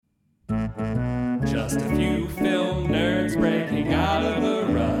Just a few film nerds breaking out of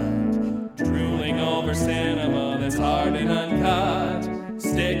a rut, drooling over cinema that's hard and uncut.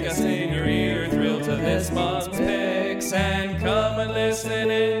 Stick us in your ear, thrill to this month's picks, and come and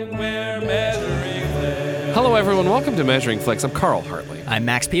listen in. We're Measuring Flicks. Hello, everyone. Welcome to Measuring Flicks. I'm Carl Hartley. I'm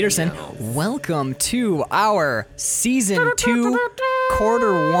Max Peterson. Welcome to our Season 2,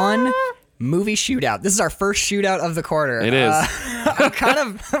 Quarter 1 movie shootout. This is our first shootout of the quarter. It is.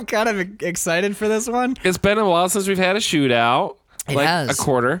 I'm kind of excited for this one. It's been a while since we've had a shootout. It like has. a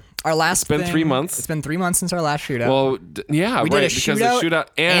quarter. Our last It's been 3 months. It's been 3 months since our last shootout. Well, yeah, we right. did a because shootout, the shootout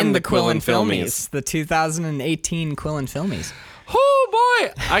and the Quill and Filmies. The 2018 Quill and Filmies. Oh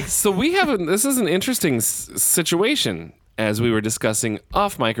boy! So we have this is an interesting situation, as we were discussing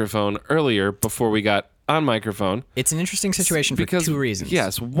off microphone earlier before we got on microphone. It's an interesting situation for two reasons.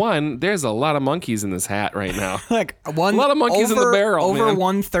 Yes, one, there's a lot of monkeys in this hat right now. Like a lot of monkeys in the barrel. Over man.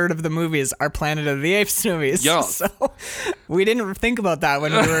 1/3 of the movies are Planet of the Apes movies. Yeah. So we didn't think about that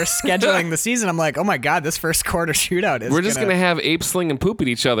when we were scheduling the season. I'm like, oh my god, this first quarter shootout is. We're just gonna have apes sling and poop at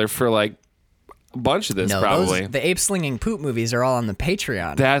each other for like a bunch of this, probably. The ape slinging poop movies are all on the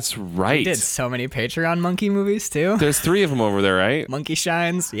Patreon. That's right. We did so many Patreon monkey movies too. There's 3 of them over there, right? Monkey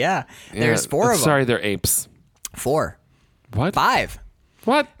Shines, yeah. There's 4 of them. Sorry, they're apes. 4. What? 5.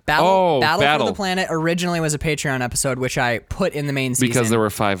 What? Battle for the Planet originally was a Patreon episode, which I put in the main season. Because there were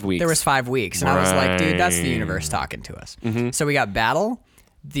 5 weeks. There was 5 weeks, and I was like, dude, that's the Right. universe talking to us. Mm-hmm. So we got Battle,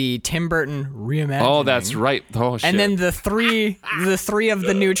 the Tim Burton reimagining. Oh, that's right. Oh, shit. And then the three of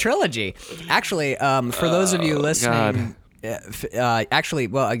the new trilogy. Actually, for those of you listening,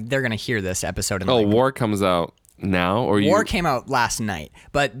 they're gonna hear this episode. War comes out now, or War came out last night,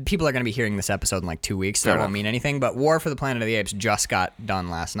 but people are gonna be hearing this episode in like 2 weeks, so Fair it won't enough. mean anything. But War for the Planet of the Apes just got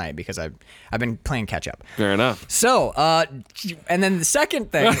done last night because I've been playing catch up. Fair enough. So, and then the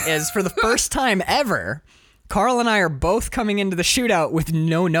second thing is, for the first time ever, Carl and I are both coming into the shootout with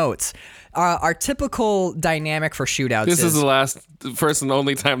no notes. Our typical dynamic for shootouts This is the first and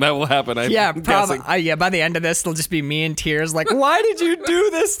only time that will happen. I'm probably. guessing. By the end of this, it'll just be me in tears. Like, why did you do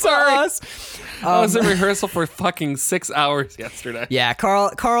this to us? I was in rehearsal for fucking 6 hours yesterday. Yeah,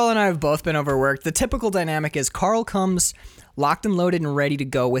 Carl and I have both been overworked. The typical dynamic is Carl comes locked and loaded and ready to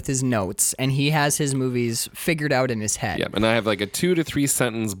go with his notes, and he has his movies figured out in his head. Yep, and I have like a 2 to 3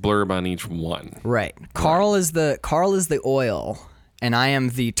 sentence blurb on each one. Right. Carl is the oil, and I am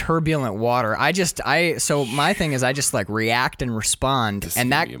the turbulent water. So my thing is I just like react and respond, and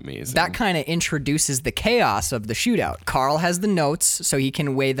that kind of introduces the chaos of the shootout. Carl has the notes, so he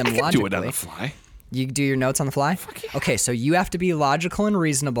can weigh them logically. Do it on the fly. You do your notes on the fly? Fuck yeah. Okay, so you have to be logical and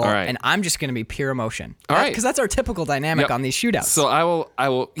reasonable, All right. and I'm just going to be pure emotion. All right. Because that's our typical dynamic Yep. on these shootouts. So I will,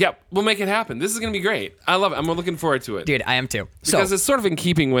 we'll make it happen. This is going to be great. I love it. I'm looking forward to it. Dude, I am too. Because it's sort of in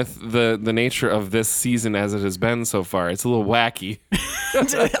keeping with the nature of this season as it has been so far. It's a little wacky.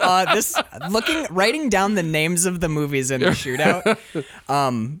 Writing down the names of the movies in the shootout,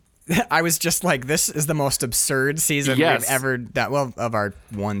 I was just like, this is the most absurd season we've ever done. Well, of our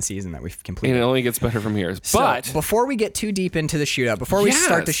one season that we've completed. And it only gets better from here. So, But before we get too deep into the shootout, before we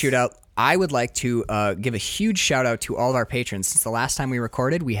start the shootout, I would like to give a huge shout out to all of our patrons. Since the last time we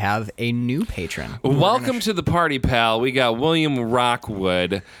recorded, we have a new patron. Welcome to the party, pal. We got William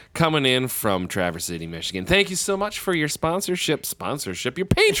Rockwood coming in from Traverse City, Michigan. Thank you so much for your sponsorship, your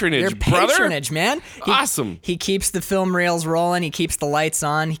patronage, Your brother. patronage, man. Awesome. He keeps the film reels rolling. He keeps the lights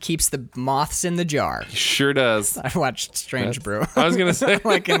on. He keeps the moths in the jar. Sure does. I watched Strange Brew. I was going to say.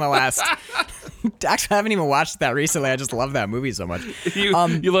 like in the last... Actually, I haven't even watched that recently. I just love that movie so much. You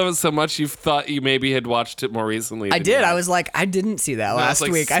love it so much you thought you maybe had watched it more recently. I did. I was like, I didn't see that last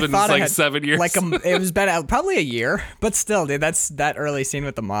week. I thought I I had 7 years. it was been probably a year, but still, dude, that early scene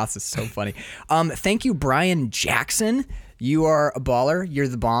with the moths is so funny. Thank you, Brian Jackson. You are a baller. You're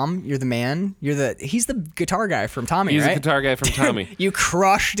the bomb. You're the man. He's the guitar guy from Tommy, He's right? the guitar guy from Tommy. You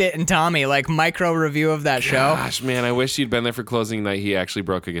crushed it in Tommy, like micro review of that show. Gosh, man, I wish you'd been there for closing night. He actually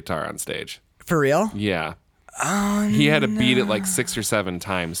broke a guitar on stage. For real? Yeah. He had to beat it like 6 or 7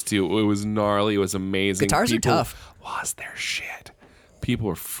 times too. It was gnarly. It was amazing. Guitars are tough. Was their shit. People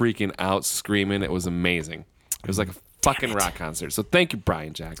were freaking out, screaming. It was amazing. It was like a fucking rock concert. So thank you,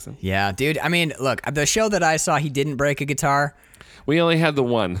 Brian Jackson. Yeah, dude. I mean, look, the show that I saw, he didn't break a guitar. We only had the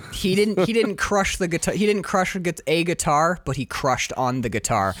one. He didn't crush the guitar. He didn't crush a guitar, but he crushed on the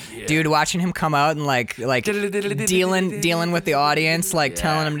guitar. Yeah. Dude, watching him come out and like dealing with the audience, like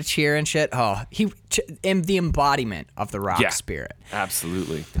telling him to cheer and shit. Oh, the embodiment of the rock spirit.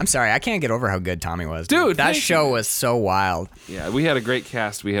 Absolutely. I'm sorry, I can't get over how good Tommy was. Dude, that show was so wild. Yeah, we had a great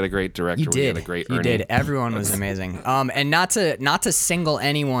cast. We had a great director. We had a great Ernie. You did. Everyone was amazing. And not to single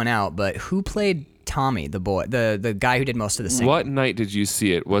anyone out, but who played Tommy, the boy, the guy who did most of the singing. What night did you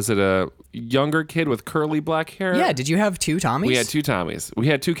see it? Was it a younger kid with curly black hair? Yeah, did you have 2 Tommies? We had 2 Tommies. We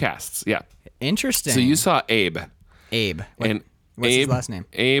had 2 casts, yeah. Interesting. So you saw Abe. Abe. And What's his last name?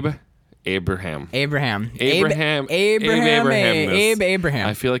 Abraham. Abraham. Abraham. Abe Abraham.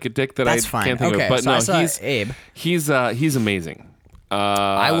 I feel like a dick that That's I fine. can't think Okay, of. But so I no, saw Abe. He's amazing.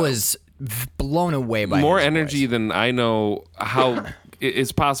 I was blown away by more his energy voice. than I know how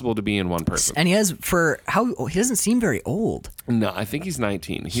it's possible to be in one person. And he doesn't seem very old. No, I think he's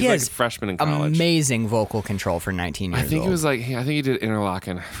 19. He's He like has a freshman in college. Amazing vocal control for 19 years I think old. it was like I think he did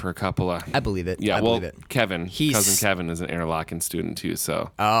Interlochen for a couple of. I believe it. Yeah, I well, believe it. cousin Kevin is an Interlochen student too.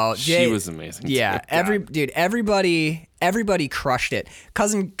 So she was amazing. Yeah, too. everybody crushed it.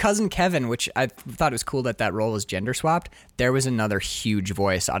 Cousin Kevin, which I thought it was cool that role was gender swapped. There was another huge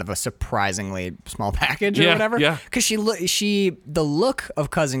voice out of a surprisingly small package or whatever. Yeah. Because the look of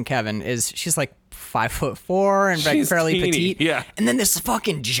Cousin Kevin is she's like 5'4" and She's fairly teeny, petite. yeah. And then this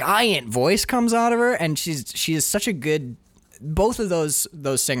fucking giant voice comes out of her, and she is such a good. Both of those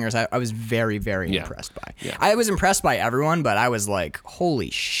singers, I was very, very impressed by. Yeah. I was impressed by everyone, but I was like, holy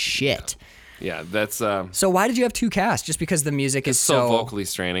shit. Yeah, that's So why did you have 2 casts? Just because the music is so vocally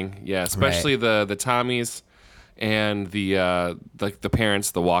straining. Yeah, especially the Tommies and the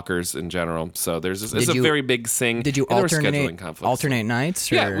parents, the Walkers in general. So it's a very big sing. Did you and there were scheduling conflicts. alternate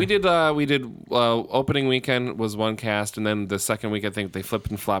nights? Or? Yeah, we did. Opening weekend was one cast, and then the second week I think they flipped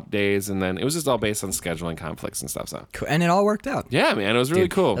and flopped days, and then it was just all based on scheduling conflicts and stuff. So Cool. And it all worked out. yeah, man, it was really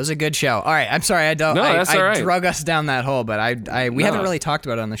cool. It was a good show. All right, I'm sorry I all right. drug us down that hole, but we haven't really talked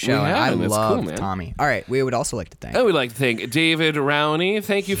about it on the show. And I haven't. It's love cool, man. Tommy. All right, we would also like to thank. I would like to thank David Rowney.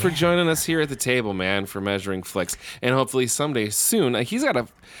 Thank you for joining us here at the table, man, for Measuring Flicks. And hopefully someday soon,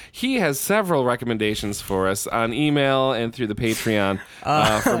 he has several recommendations for us on email and through the Patreon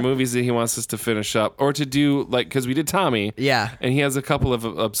for movies that he wants us to finish up or to do, like, because we did Tommy. Yeah. And he has a couple of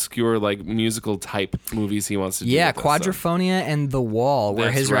obscure, like, musical type movies he wants to do. Yeah, with us, so. Quadrophonia and The Wall were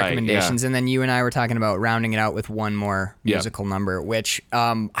That's his right, recommendations, yeah. and then you and I were talking about rounding it out with one more musical number, which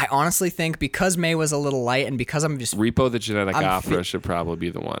I honestly think because May was a little light and because I'm just Repo the Genetic Opera should probably be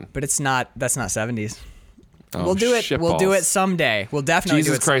the one. but that's not 70s. Oh, We'll do it. shitballs. We'll do it someday. We'll definitely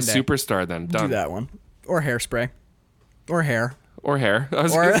Jesus do it Christ someday. Superstar then. Done. Do that one. Or Hairspray. Or Hair. Or Hair.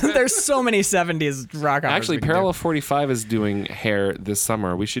 Or there's so many 70s rock operas. Actually, we can Parallel do. 45 is doing Hair this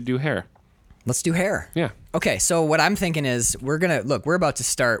summer. We should do Hair. Let's do Hair. Yeah. Okay, so what I'm thinking is we're about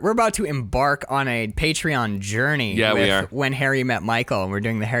to embark on a Patreon journey Yeah, we are. When Harry Met Michael, and we're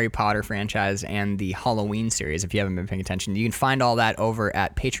doing the Harry Potter franchise and the Halloween series. If you haven't been paying attention, you can find all that over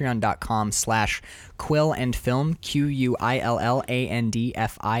at patreon.com/QuillAndFilm,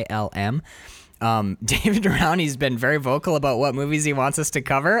 QUILLANDFILM. David Rowney's been very vocal about what movies he wants us to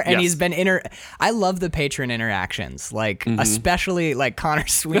cover, and Yes. he's been I love the patron interactions, like especially like Connor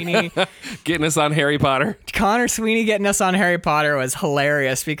Sweeney. Getting us on Harry Potter. Connor Sweeney getting us on Harry Potter was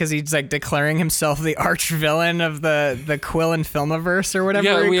hilarious because he's like declaring himself the arch villain of the Quill and Filmiverse or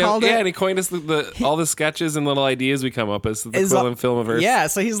whatever he called it. Yeah, and he coined us all the sketches and little ideas we come up with, the Quill and Filmiverse. Yeah,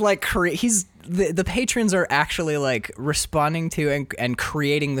 so he's like the patrons are actually like responding to and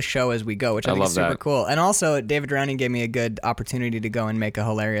creating the show as we go, which I think is super cool. And also, David Rowney gave me a good opportunity to go and make a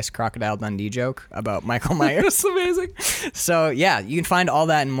hilarious Crocodile Dundee joke about Michael Myers. That's amazing. So yeah, you can find all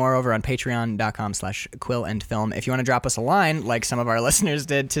that and more over on patreon.com/QuillAndFilm. If you want to drop us a line, like some of our listeners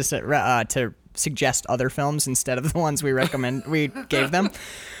did to suggest other films instead of the ones we gave them.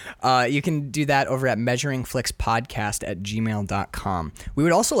 You can do that over at measuringflixpodcast@gmail.com. We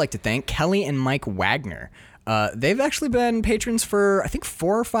would also like to thank Kelly and Mike Wagner. They've actually been patrons for, I think,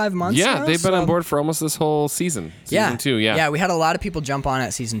 4 or 5 months now. Yeah, they've been on board for almost this whole season. Season 2, yeah. Yeah, we had a lot of people jump on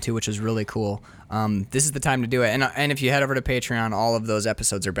at season 2, which was really cool. This is the time to do it. And if you head over to Patreon, all of those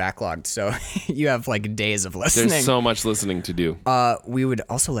episodes are backlogged, so you have like days of listening. There's so much listening to do. We would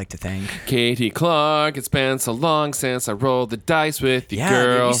also like to thank Katie Clark. It's been so long since I rolled the dice with you, yeah,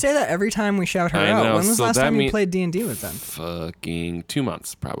 girl. Dude, you say that every time we shout her out. know, When was the last so time that you played D&D with them? Fucking 2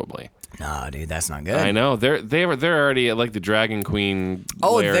 months, probably. No, dude, that's not good. I know. They're already at like the Dragon Queen.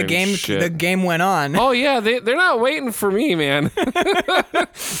 Oh, lair the and game shit. the game went on. Oh yeah, they're not waiting for me, man.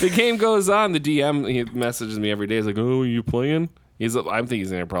 The game goes on. The DM, he messages me every day. He's like, "Oh, are you playing?" I'm thinking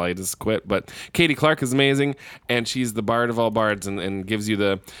he's gonna probably just quit. But Katie Clark is amazing, and she's the bard of all bards, and gives you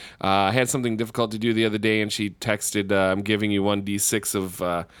the. I had something difficult to do the other day, and she texted, "I'm giving you 1d6 of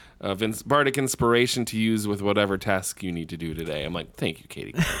bardic inspiration to use with whatever task you need to do today." I'm like, "Thank you,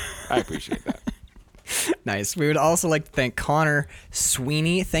 Katie Clark. I appreciate that." Nice. We would also like to thank Connor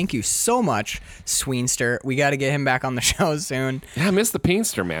Sweeney. Thank you so much, Sweenster. We got to get him back on the show soon. Yeah, I miss the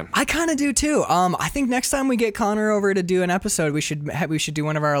Peenster, man. I kind of do too. I think next time we get Connor over to do an episode, we should do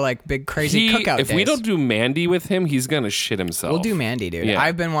one of our like big crazy cookout days. If we don't do Mandy with him, he's gonna shit himself. We'll do Mandy, dude. Yeah.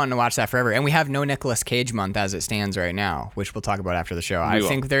 I've been wanting to watch that forever, and we have no Nicolas Cage month as it stands right now, which we'll talk about after the show. I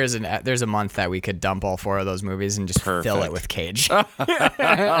think there's a month that we could dump all 4 of those movies and just fill it with Cage.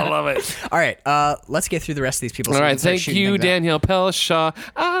 I love it. All right, let's get through the rest of these people. All right, thank you, Danielle Pelshaw.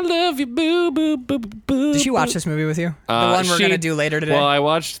 I love you, boo, boo, boo, boo, boo. Did she watch this movie with you? The one we're gonna do later today. Well, I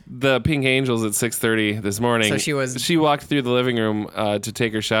watched the Pink Angels at 6:30 this morning. So she walked through the living room to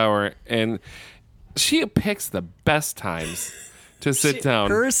take her shower, and she picks the best times to sit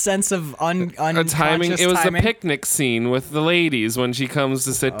down. Her sense of timing. It was a picnic scene with the ladies when she comes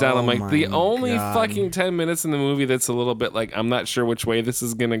to sit down. I'm like, the only fucking 10 minutes in the movie that's a little bit like, I'm not sure which way this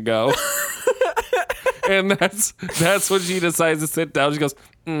is gonna go. And that's when she decides to sit down. She goes,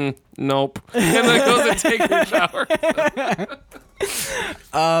 nope, and then goes and take her shower.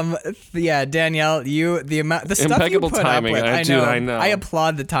 Yeah, Danielle, the stuff impeccable you put timing. Up with, I know. I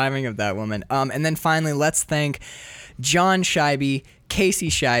applaud the timing of that woman. And then finally, let's thank John Scheibe, Casey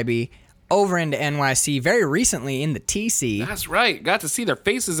Scheibe, over into NYC very recently in the TC. That's right. Got to see their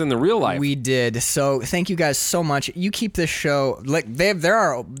faces in the real life. We did. So thank you guys so much. You keep this show like there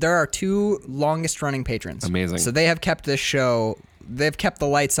are 2 longest running patrons. Amazing. So they have kept this show. They've kept the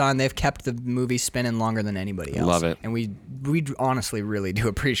lights on. They've kept the movie spinning longer than anybody else. Love it. And we honestly really do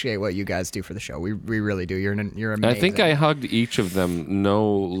appreciate what you guys do for the show. We really do. You're amazing. I think I hugged each of them no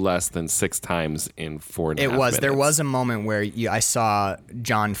less than 6 times in 4.5 minutes. There was a moment where I saw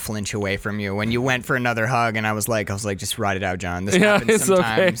John flinch away from you when you went for another hug, and I was like, just ride it out, John. This happens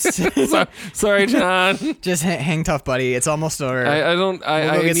sometimes. Okay. Sorry, John. Just hang tough, buddy. It's almost over.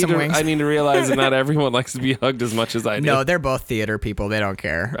 I need to realize that not everyone likes to be hugged as much as I do. No, they're both theater people. They don't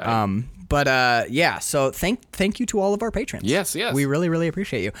care. Right. Yeah, so thank you to all of our patrons. Yes. We really, really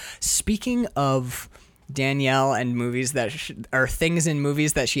appreciate you. Speaking of Danielle and movies that are things in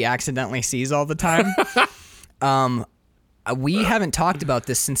movies that she accidentally sees all the time, we haven't talked about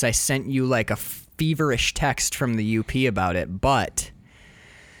this since I sent you like a feverish text from the UP about it, but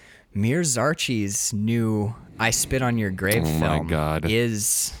Mir Zarchi's new I Spit on Your Grave film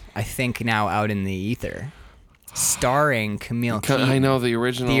is, I think, now out in the ether. Starring Camille Keaton. I know the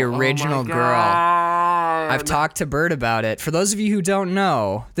original. The original girl. I've talked to Bird about it. For those of you who don't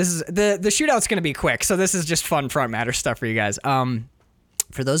know, this is the shootout's going to be quick, so this is just fun front matter stuff for you guys.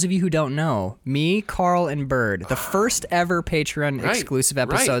 For those of you who don't know, me, Carl, and Bird, the first ever Patreon exclusive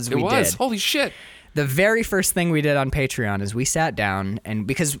episodes we did. Holy shit. The very first thing we did on Patreon is we sat down, and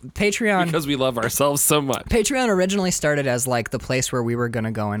because we love ourselves so much. Patreon originally started as like the place where we were going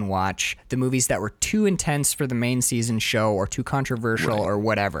to go and watch the movies that were too intense for the main season show or too controversial or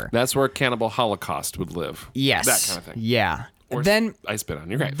whatever. That's where Cannibal Holocaust would live. Yes. That kind of thing. Yeah. Or then I Spit on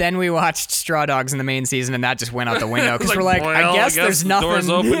Your Grave. Then we watched Straw Dogs in the main season, and that just went out the window because we're like, well, I guess there's nothing. Doors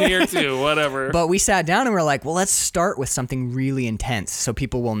open here too. Whatever. But we sat down and we're like, well, let's start with something really intense so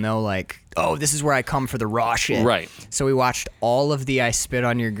people will know, like, oh, this is where I come for the raw shit. Right. So we watched all of the I Spit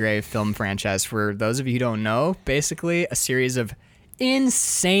on Your Grave film franchise. For those of you who don't know, basically a series of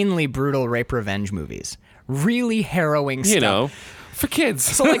insanely brutal rape revenge movies. Really harrowing stuff. You know. For kids.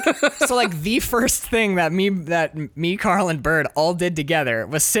 So like the first thing that me, Carl, and Bird all did together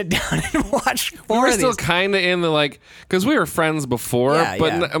was sit down and watch 4 of these. We were still kind of in the like, because we were friends before,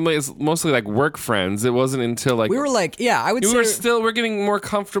 but I mean, it's mostly like work friends. It wasn't until like we were like, I would say we're getting more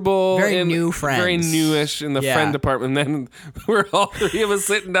comfortable, very new friends, very newish in the friend department. And then we're all 3 of us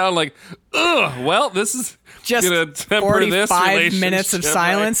sitting down like, ugh, well, this is just gonna temper 45 minutes of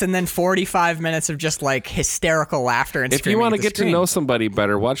silence, and then 45 minutes of just like hysterical laughter and if you want to get to know somebody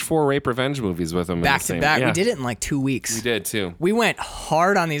better, watch 4 rape revenge movies with them back to back. Yeah. We did it in like 2 weeks. We did too. We went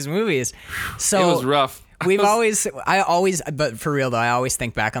hard on these movies. So it was rough. But for real though, I always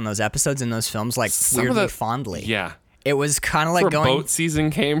think back on those episodes and those films like weirdly fondly. Yeah. It was kind of like where boat season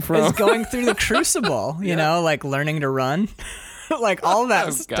came from. It was going through the crucible, you know, like learning to run. Like all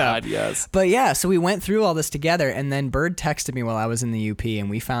that stuff. God, yes. But yeah, so we went through all this together, and then Bird texted me while I was in the UP, and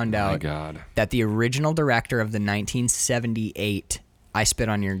we found out that the original director of the 1978 I Spit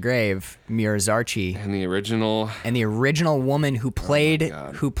on Your Grave, Mir Zarchi, and the original woman who played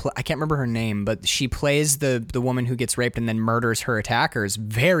I can't remember her name, but she plays the woman who gets raped and then murders her attackers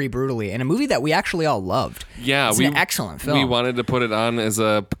very brutally in a movie that we actually all loved. Yeah, it's an excellent film. We wanted to put it on as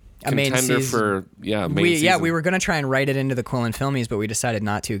a contender for main season. We were gonna try and write it into the Quillen Filmies, but we decided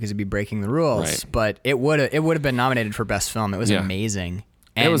not to because it'd be breaking the rules. Right. But it would have been nominated for best film. It was amazing.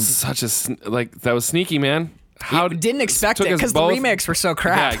 And it was such a that was sneaky, man. How didn't expect it took us because the both- remakes were so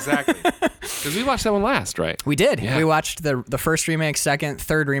crap. Yeah, exactly. Because we watched that one last, right? We did. Yeah. We watched the first remake, second,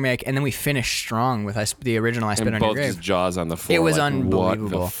 third remake, and then we finished strong with the original I Spit And on Your both Grave. just jaws on the floor. It was like,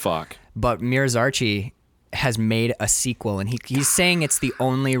 unbelievable. What the fuck? But Miyazaki has made a sequel, and he's saying it's the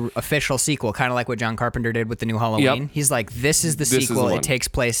only official sequel, kind of like what John Carpenter did with the new Halloween. Yep. He's like, this is the This is sequel. the It one. takes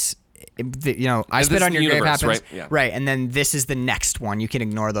place. I this Spit is on the Your Grave universe, happens, right? Yeah. right, and then this is the next one. You can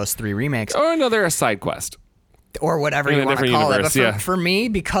ignore those 3 remakes. Or another side quest. Or whatever In you a want to different call universe, it. But yeah. for me,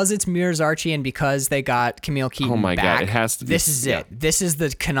 because it's Miyazaki and because they got Camille Keaton Oh my God, back, it has to be- this is yeah. it. This is the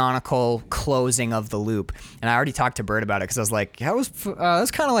canonical closing of the loop. And I already talked to Bert about it because I was like,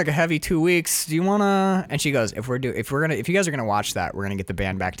 that's kind of like a heavy 2 weeks. Do you wanna? And she goes, if you guys are gonna watch that, we're gonna get the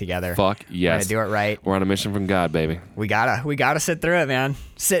band back together. Fuck We're yes. gonna do it right. We're on a mission from God, baby. We gotta sit through it, man.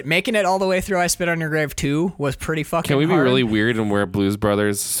 Making it all the way through I Spit on Your Grave 2 was pretty fucking Can we be hard. really weird and wear Blues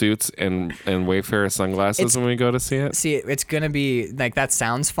Brothers suits and Wayfarer sunglasses when we go to see it? See, it's gonna be like that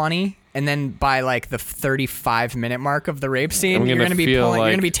sounds funny, and then by like the 35-minute mark of the rape scene, I'm you're gonna be feel you're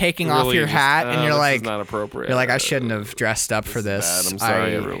like gonna be taking off really your just, hat, and you're this like, is not appropriate. you're like, I shouldn't have dressed up for is this. bad. I'm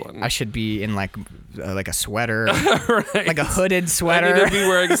sorry, everyone. I should be in like a sweater, Right. like a hooded I sweater. need to be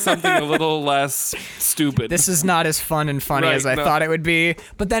wearing something a little less stupid. This is not as fun and funny Right, as I no. thought it would be.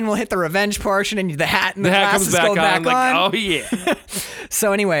 But then we'll hit the revenge portion, and the hat and the, the hat glasses comes back go on. back I'm like, on. oh yeah.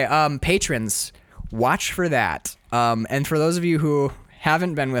 So anyway, patrons, watch for that. And for those of you who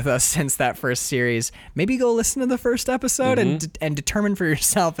haven't been with us since that first series, maybe go listen to the first episode and determine for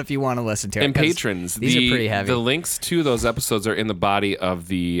yourself if you want to listen to it. And 'cause patrons, these are pretty heavy. The links to those episodes are in the body of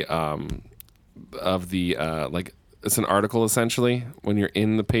the like it's an article essentially when you're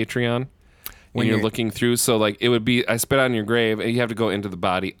in the Patreon. When you're looking through, so like it would be I Spit on Your Grave, and you have to go into the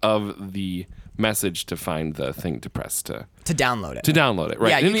body of the message to find the thing to press to download it. download it.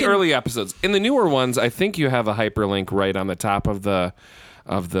 Right. Yeah, in you the can- early episodes. In the newer ones, I think you have a hyperlink right on the top of the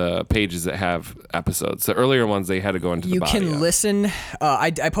pages that have episodes. The earlier ones they had to go into the You body. can of. listen. I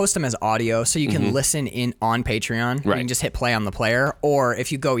post them as audio, so you can listen on Patreon. You Right. can just hit play on the player, or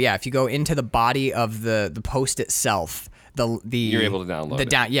if you go into the body of the post itself, you're able to download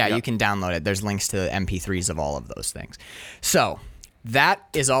it. Yeah, Yep. you can download it. There's links to the MP3s of all of those things. So that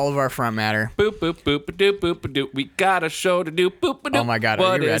is all of our front matter. Boop boop boop doop boop doop. We got a show to do. Boop doop. Oh my God, are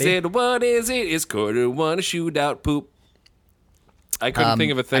What you is ready? it? What is it? It's quarter one shootout poop. I couldn't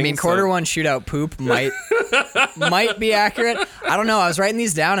think of a thing. I mean, quarter one shootout poop might be accurate. I don't know. I was writing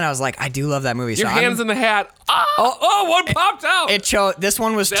these down and I was like, I do love that movie. Your so hands in the hat. Oh, one popped out. This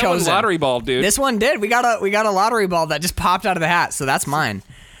one was that chosen. one lottery ball, dude. This one did. We got a lottery ball that just popped out of the hat, so that's mine.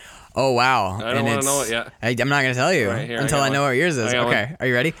 Oh wow! I don't want to know it yet. I'm not gonna tell you Right, here, until I I got know one. what yours is. I got Okay, one. are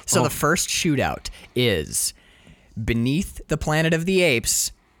you ready? So Oh. the first shootout is Beneath the Planet of the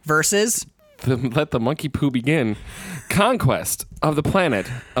Apes versus. Let the monkey poo begin. Conquest of the Planet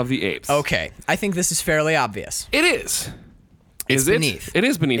of the Apes. Okay, I think this is fairly obvious. It is. It's Is it? beneath. It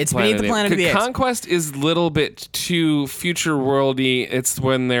is beneath. It's the Planet beneath the Planet of the Apes. Conquest is a little bit too future worldy. It's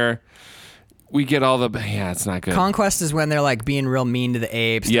when we get all the it's not good. Conquest is when they're like being real mean to the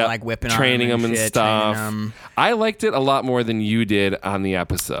apes, Yeah, and like whipping training on them and shit, stuff. training 'em. I liked it a lot more than you did on the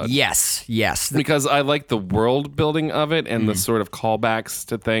episode. Yes. Because I like the world building of it and the sort of callbacks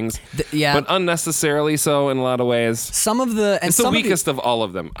to things. yeah. But unnecessarily so in a lot of ways. Some of the and It's the some weakest of all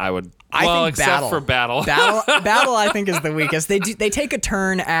of them, I would. I well, think except Battle. for Battle. Battle, I think, is the weakest. They take a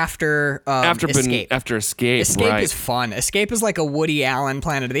turn after Escape. After Escape, Escape right. is fun. Escape is like a Woody Allen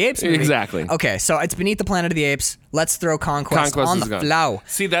Planet of the Apes movie. Exactly. Okay, so it's Beneath the Planet of the Apes. Let's throw Conquest on is the gone. flow.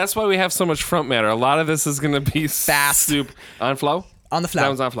 See, that's why we have so much front matter. A lot of this is going to be Fast. on flow. On the flow. That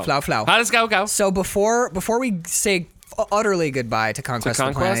one's on flow. Flow. Let's go. So before we say utterly goodbye to Conquest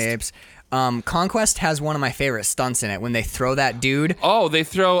of the Planet of the Apes, Conquest has one of my favorite stunts in it when they throw that dude. Oh, they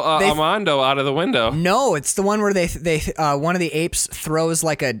throw Armando out of the window. No, it's the one where they one of the apes throws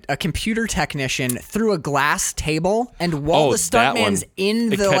like a computer technician through a glass table, and while Oh, the that stuntman's one.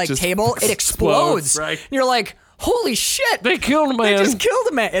 in It the like catches- table, it explodes. Right. And you're like, holy shit! They killed him, They man. just killed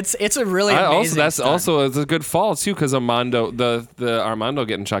him. It's a really amazing. That's stunt. also it's a good fall too, because Armando, the Armando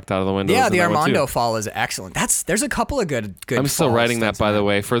getting chucked out of the window. Yeah, is in the that one, Armando too. fall is excellent. There's a couple of good. I'm still fall writing that, stunts by in the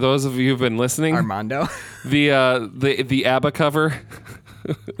way. For those of you who've been listening, Armando. the ABBA cover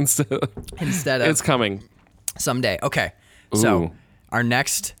instead Instead of it's coming. someday. Okay, so Ooh. our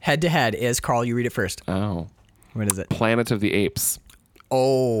next head-to-head is Carl. You read it first. Oh, What is it? Planet of the Apes.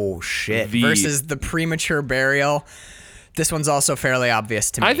 Oh shit! The- Versus the premature burial. This one's also fairly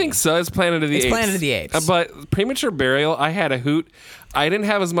obvious to me. I think so. It's Planet of the Apes. It's Planet of the Apes. But Premature Burial, I had a hoot. I didn't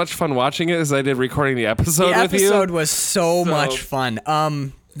have as much fun watching it as I did recording the episode with you. The episode was so much fun.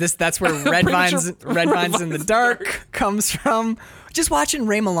 That's where Red Vines in the Dark comes from. Just watching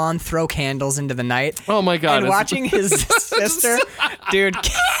Ray Milland throw candles into the night. Oh my God. And watching his sister. Dude,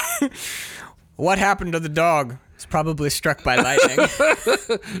 what happened to the dog? It's probably struck by lightning.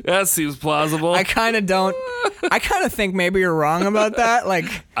 That seems plausible. I kind of think maybe you're wrong about that. Like,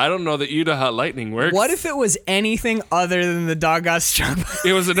 I don't know that you know how lightning works. What if it was anything other than the dog got struck by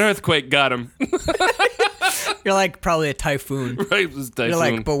It was an earthquake got him. You're like, probably a typhoon. Right, it was a typhoon. You're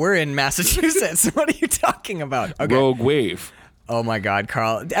like, but we're in Massachusetts. What are you talking about? Okay. Rogue wave. Oh my God,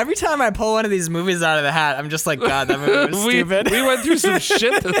 Carl. Every time I pull one of these movies out of the hat, I'm just like, God, that movie was stupid. We went through some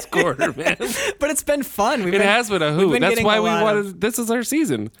shit this quarter, man. But it's been fun. It has been a hoot. That's why we wanted, this is our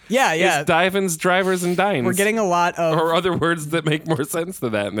season. Yeah. It's Divins, Drivers, and Dines. We're getting a lot of... Or other words that make more sense to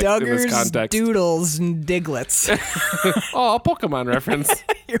that in this context. Doodles, and Diglets. Oh, a Pokemon reference.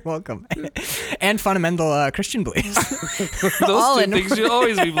 You're welcome. And fundamental Christian beliefs. Those two things should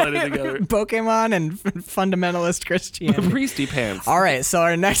always be blended together. Pokemon and fundamentalist Christianity. Priesty pants. All right, so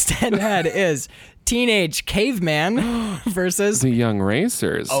our next head-to-head is Teenage Caveman versus... The Young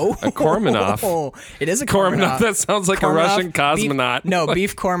Racers. Oh. A Kormanov. It is a Kormanov. That sounds like Kormanov, a Russian cosmonaut.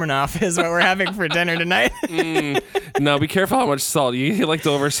 Beef Kormanov is what we're having for dinner tonight. No, be careful how much salt. You like to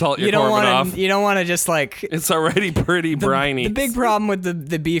oversalt your Kormanov. You don't want to just like... It's already pretty briny. The big problem with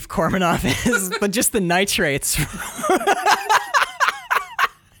the beef Kormanov is but just the nitrates.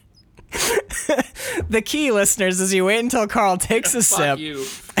 The key, listeners, is you wait until Carl takes a sip. You.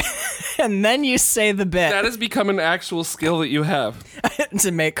 And then you say the bit. That has become an actual skill that you have.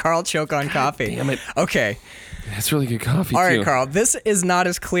 To make Carl choke on coffee. Damn it. Okay. That's really good coffee, All right, too. Carl. This is not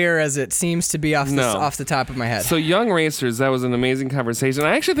as clear as it seems to be off the top of my head. So Young Racers, that was an amazing conversation.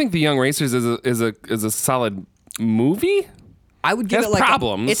 I actually think The Young Racers is a solid movie. I would give it like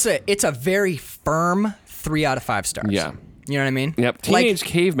problems. It's a very firm 3 out of 5 stars. Yeah. You know what I mean? Yep. Teenage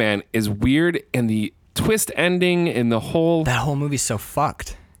Caveman is weird, and the twist ending and the whole... That whole movie's so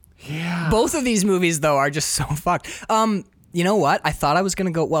fucked. Yeah. Both of these movies, though, are just so fucked. You know what? I thought I was going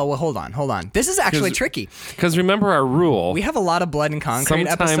to go... Well, hold on. This is actually tricky. Because remember our rule. We have a lot of Blood and Concrete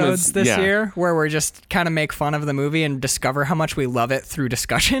episodes this year where we're just kind of make fun of the movie and discover how much we love it through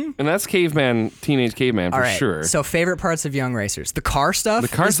discussion. And that's Teenage Caveman, for sure. So favorite parts of Young Racers. The car stuff. The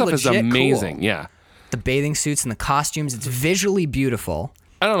car stuff is amazing, cool. Yeah. The bathing suits and the costumes. It's visually beautiful.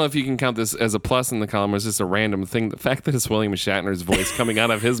 I don't know if you can count this as a plus in the column or it's just a random thing. The fact that it's William Shatner's voice coming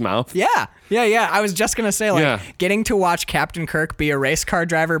out of his mouth. Yeah. I was just going to say, getting to watch Captain Kirk be a race car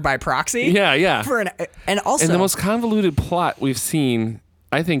driver by proxy. Yeah. And also... And the most convoluted plot we've seen,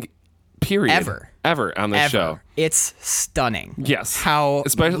 I think, period. Ever on this show. It's stunning. Yes. How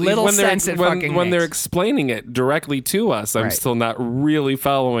especially little when sense it fucking when makes. they're explaining it directly to us. I'm still not really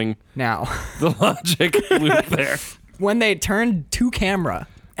following the logic loop there. When they turn to camera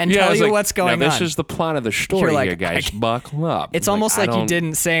and tell you what's going on. This is the plot of the story here, guys. Buckle up. It's almost like you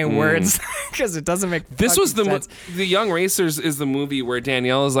didn't say words because it doesn't make This was sense. The Young Racers is the movie where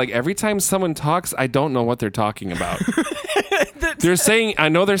Danielle is like, every time someone talks, I don't know what they're talking about. I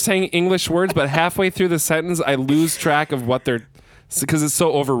know they're saying English words, but halfway through the sentence, I lose track of what they're, because it's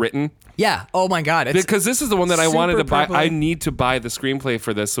so overwritten. Yeah. Oh my God. Because this is the one that I wanted to buy. I need to buy the screenplay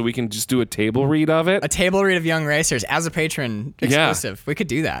for this so we can just do a table read of it. A table read of Young Racers as a patron exclusive. Yeah. We could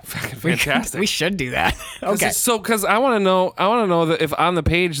do that. Fantastic. We should do that. Okay. So, because I want to know that if on the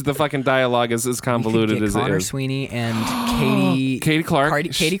page the fucking dialogue is as convoluted as it is. Connor Sweeney and Katie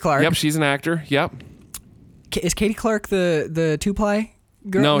Clark. Katie Clark. Yep, she's an actor. Yep. Is Katie Clark the 2-ply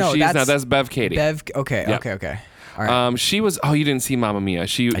girl? No, she's not. That's Bev Katie. Okay. Yep. Okay. All right. She was. Oh, you didn't see Mamma Mia.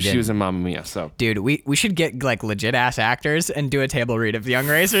 She was in Mamma Mia. So, dude, we should get like legit ass actors and do a table read of Young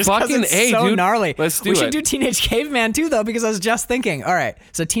Racers. Fucking it's so dude. gnarly. Let's do it. We should do Teenage Caveman too, though, because I was just thinking. All right,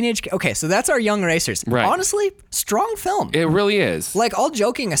 so Okay, so that's our Young Racers. Right. Honestly, strong film. It really is. Like, all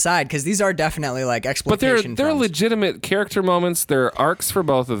joking aside, because these are definitely like exploitation. But they're films. legitimate character moments. There are arcs for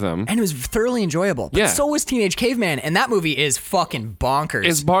both of them, and it was thoroughly enjoyable. But so was Teenage Caveman, and that movie is fucking bonkers.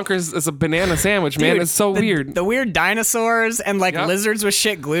 It's bonkers. It's a banana sandwich, man. Dude, it's so weird. The weird dinosaurs and like lizards with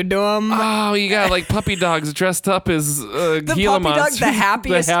shit glued to them. Oh, you got like puppy dogs dressed up as the Gila puppy monsters.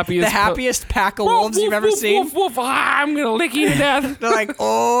 dog, the happiest pack of wolves you've ever seen. Woof, woof. I'm gonna lick you to death. They're like,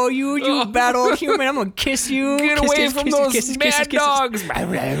 oh, you bad old human, I'm gonna kiss you. Get away from those bad dogs.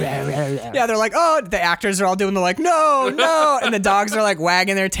 Yeah, they're like, oh, the actors are all doing the like, no, and the dogs are like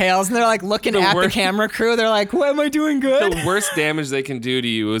wagging their tails and they're like looking at the camera crew. They're like, what am I doing good? The worst damage they can do to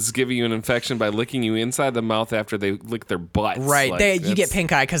you is giving you an infection by licking you inside the mouth after after they lick their butts. Right. Like, You get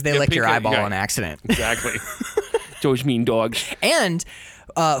pink eye because they licked your eyeball on accident. Exactly. Those mean dogs. And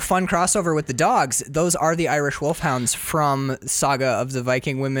fun crossover with the dogs. Those are the Irish wolfhounds from Saga of the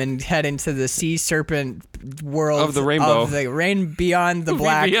Viking Women head into the sea serpent world of the rainbow, of the rain beyond the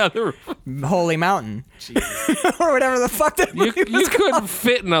black holy mountain, or whatever the fuck that movie you couldn't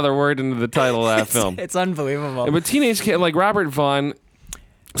fit another word into the title of that film. It's unbelievable. But teenage kid like Robert Vaughn,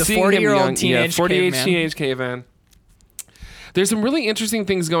 the 40-year-old teenage 48 caveman. teenage caveman. There's some really interesting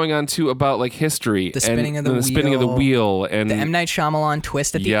things going on too about like history, the spinning of the wheel, spinning of the wheel, and the M. Night Shyamalan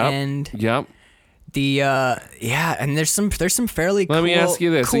twist at the end. Yep. The and there's some fairly Let me ask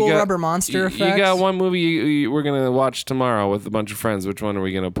you this: cool you got, rubber monster effects. You got one movie we're gonna watch tomorrow with a bunch of friends. Which one are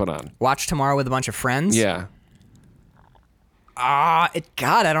we gonna put on? Watch tomorrow with a bunch of friends. Yeah.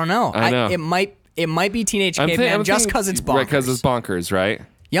 God, I don't know. I know. It might be Teenage Caveman just because it's bonkers. Right, because it's bonkers, right?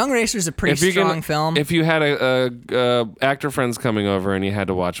 Young Racer's a pretty strong film. If you had a actor friends coming over and you had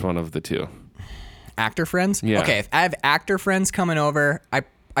to watch one of the two. Actor friends? Yeah. Okay, if I have actor friends coming over, I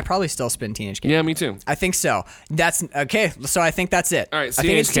probably still spin Teenage Caveman. Yeah, me too. I think so. That's okay. So I think that's it. All right, I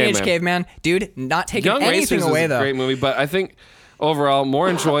think it's Teenage Caveman. Dude, not taking Young anything Racers away is though. a great movie, but I think overall more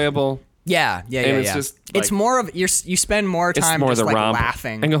enjoyable. Yeah. It's just it's like, more of you spend more time more just the like romp.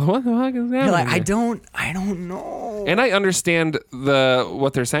 laughing. And go, what the fuck is that? You're like, I don't know. And I understand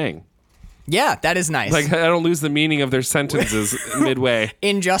what they're saying. Yeah, that is nice. Like I don't lose the meaning of their sentences midway.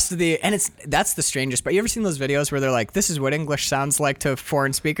 In just that's the strangest. But you ever seen those videos where they're like, "This is what English sounds like to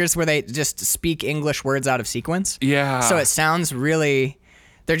foreign speakers," where they just speak English words out of sequence? Yeah. So it sounds really.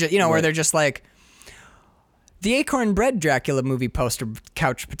 They're just where they're just like, the Acorn Bread Dracula movie poster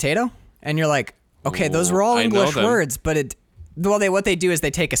couch potato, and you're like, okay, those were all English words, but what they do is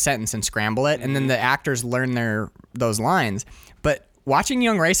they take a sentence and scramble it, and then the actors learn those lines, but. Watching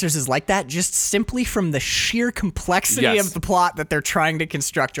Young Racers is like that, just simply from the sheer complexity of the plot that they're trying to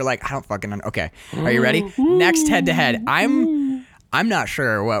construct. You're like, I don't fucking know. Okay, are you ready? Next head-to-head. I'm not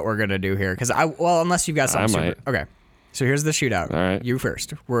sure what we're gonna do here because unless you've got something. I might. Okay, so here's the shootout. All right, you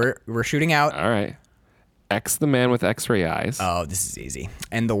first. We're shooting out. All right. X the Man with X-ray eyes. Oh, this is easy.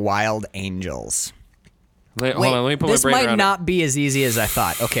 And the Wild Angels. Hold on, let me put this my brain might around not be as easy as I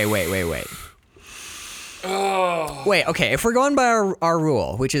thought. Okay, wait. Oh. Wait, okay, if we're going by our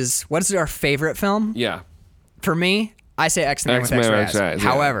rule, which is, what is our favorite film? Yeah. For me, I say X the Man with X-ray eyes.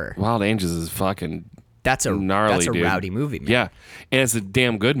 However, Wild Angels is fucking that's a gnarly, dude. rowdy movie, man. Yeah, and it's a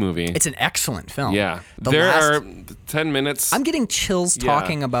damn good movie. It's an excellent film. Yeah. There are 10 minutes. I'm getting chills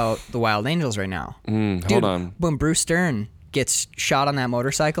talking about the Wild Angels right now. Hold on. When Bruce Stern gets shot on that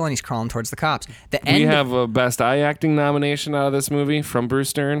motorcycle and he's crawling towards the cops. We have a Best Eye Acting nomination out of this movie from Bruce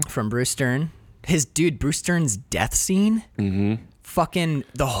Stern. From Bruce Stern. Bruce Stern's death scene, fucking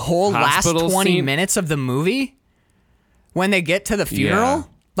the whole Hospital last 20 scene? minutes of the movie, when they get to the funeral,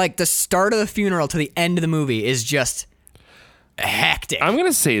 like the start of the funeral to the end of the movie is just hectic. I'm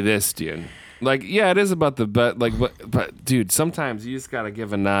gonna say this, dude. Like, yeah, it is about the but dude, sometimes you just gotta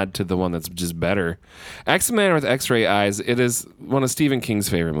give a nod to the one that's just better. X-Men with X-ray eyes. It is one of Stephen King's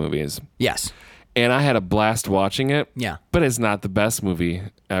favorite movies. Yes. And I had a blast watching it. Yeah. But it's not the best movie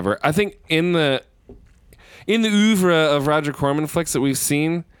ever. I think in the oeuvre of Roger Corman flicks that we've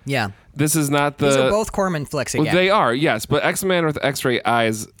seen, this is not the... These are both Corman flicks again. Well, they are, yes. But X-Men with X-ray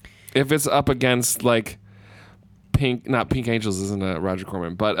eyes, if it's up against, like, Pink Angels isn't a Roger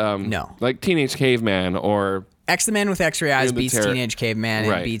Corman, but no. Like Teenage Caveman or... X the Man with X-ray eyes beats Teenage Caveman.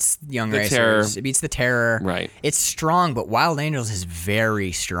 It beats Young Racers. It beats The Terror. Right. It's strong, but Wild Angels is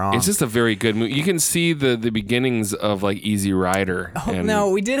very strong. It's just a very good movie. You can see the beginnings of like Easy Rider. No,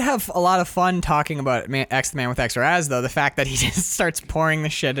 we did have a lot of fun talking about X the Man with X-ray eyes, though. The fact that he just starts pouring the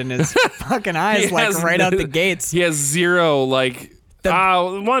shit in his fucking eyes right out the gates. He has zero like.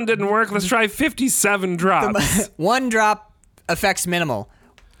 One didn't work. Let's try 57 drops. One drop affects minimal.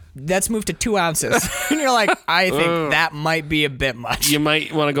 Let's move to 2 ounces. And you're like, I think that might be a bit much. You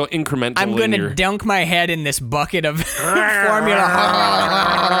might want to go incremental. I'm going to dunk my head in this bucket of formula.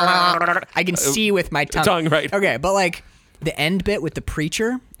 I can see with my tongue. Right. Okay, but like the end bit with the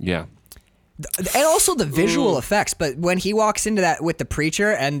preacher. Yeah. And also the visual effects. But when he walks into that with the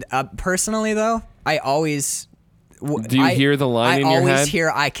preacher, and personally though, I always... Do you hear the line in your head? I always hear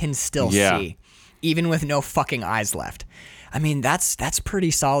I can still see. Even with no fucking eyes left. I mean, that's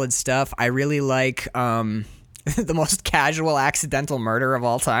pretty solid stuff. I really like the most casual accidental murder of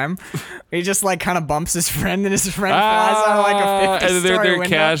all time. He just like kind of bumps his friend and his friend flies out of like a 50-story window.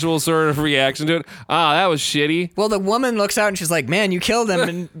 Casual sort of reaction to it. That was shitty. Well, the woman looks out and she's like, man, you killed him.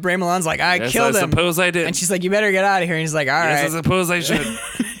 And Ray Milan's like, I killed him. I suppose I did. And she's like, you better get out of here. And he's like, all right. I suppose I should.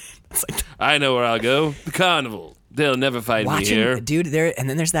 I know where I'll go. The carnival. They'll never find me here. Dude, and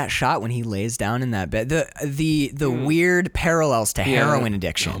then there's that shot when he lays down in that bed. The weird parallels to heroin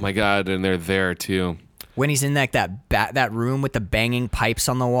addiction. Oh my God, and they're there too. When he's in that room with the banging pipes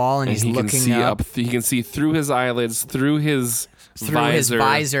on the wall, and he's looking up. He can see through his eyelids, through his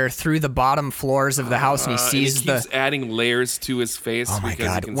visor, through the bottom floors of the house, and he sees and he keeps adding layers to his face. Oh my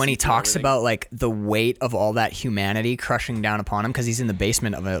God! When he talks about like the weight of all that humanity crushing down upon him, because he's in the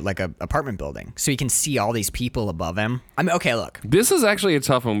basement of a apartment building, so he can see all these people above him. I mean, okay, look. This is actually a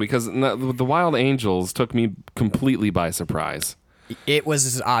tough one because the Wild Angels took me completely by surprise. It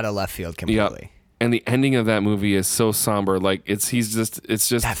was out of left field completely. Yep. And the ending of that movie is so somber. Like it's just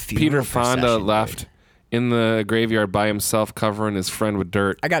Peter Fonda left in the graveyard by himself, covering his friend with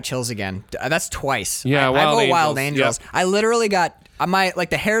dirt. I got chills again. That's twice. Yeah, Wild Angels. Yep. I literally got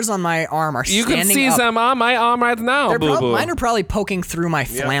the hairs on my arm are standing up. You can see them on my arm right now. Mine are probably poking through my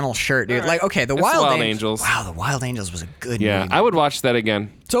flannel shirt, dude. Right. Like, okay, the Wild Angels. Wow, the Wild Angels was a good movie. Yeah, I would watch that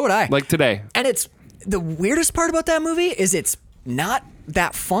again. So would I. Like today. And it's the weirdest part about that movie is it's not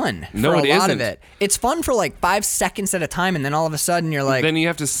that fun for a lot of it. It's fun for like 5 seconds at a time, and then all of a sudden you're like... Then you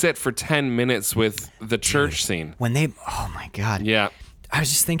have to sit for 10 minutes with the church scene. When they... Oh my God. Yeah. I was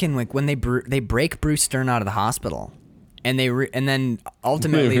just thinking, like, when they break Bruce Dern out of the hospital, and then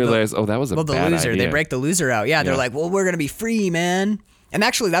ultimately... They realize, that was a bad loser. idea. They break the loser out. Yeah, they're like, well, we're going to be free, man. And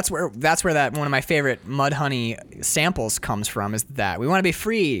actually, that's where that one of my favorite Mudhoney samples comes from, is that we want to be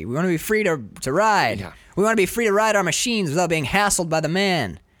free. We want to be free to ride. Yeah. We want to be free to ride our machines without being hassled by the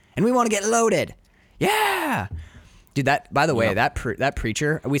man. And we want to get loaded. Yeah. Dude, by the way, that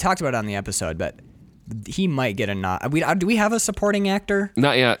preacher, we talked about it on the episode, but he might get a nod. Do we have a supporting actor?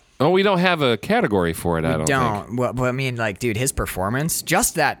 Not yet. Oh, we don't have a category for it, I don't think. Well, I mean, like, dude, his performance,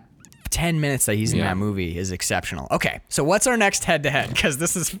 just that 10 minutes that he's in that movie is exceptional. Okay, so what's our next head-to-head? Because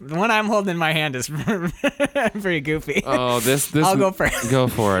this is the one I'm holding in my hand is pretty goofy. Oh, this I'll go first. Go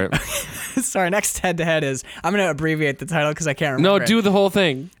for it. So our next head-to-head is, I'm going to abbreviate the title because I can't remember. No, do the whole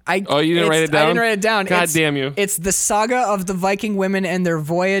thing. You didn't write it down? I didn't write it down. God damn you. It's the saga of the Viking women and their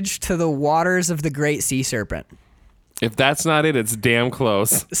voyage to the waters of the Great Sea Serpent. If that's not it, it's damn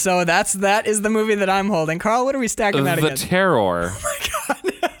close. So that is the movie that I'm holding. Carl, what are we stacking that against? The Terror. Oh my God.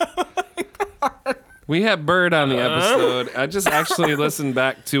 We had Bird on the episode. I just actually listened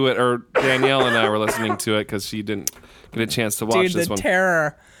back to it, or Danielle and I were listening to it because she didn't get a chance to watch this one. The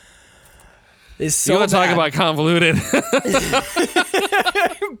Terror is so You want to talk about convoluted?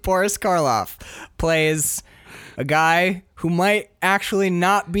 Boris Karloff plays a guy who might actually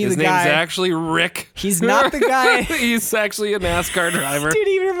not be the guy. His name's actually Rick. He's not the guy. He's actually a NASCAR driver. Dude,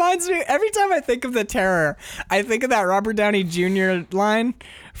 he reminds me, every time I think of The Terror, I think of that Robert Downey Jr. line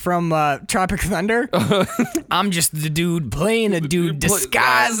from Tropic Thunder. I'm just the dude playing a dude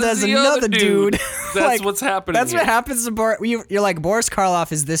disguised as another dude. That's what's happening. That's what happens to you're like, Boris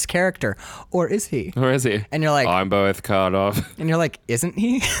Karloff is this character. Or is he? And you're like... I'm Boris Karloff. And you're like, isn't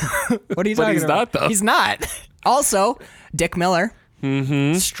he? What are you talking about? But he's not, though. He's not. Also, Dick Miller.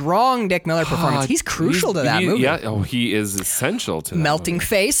 Mm-hmm. Strong Dick Miller performance. He's crucial to that movie. Yeah. He is essential to that Melting movie.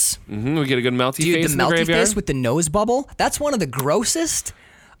 Face. Mm-hmm. We get a good melty face in the graveyard. The melty face with the nose bubble. That's one of the grossest.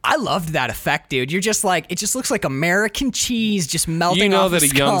 I loved that effect, dude. You're just like, it just looks like American cheese just melting off the skull.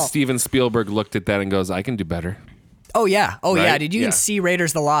 You know that a young Steven Spielberg looked at that and goes, I can do better. Oh, yeah. Oh, right? yeah. Dude, you can see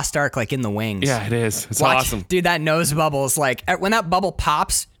Raiders of the Lost Ark like in the wings. Yeah, it is. It's awesome. Dude, that nose bubble is like, when that bubble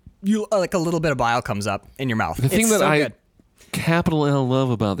pops, you like a little bit of bile comes up in your mouth. The thing that I capital L love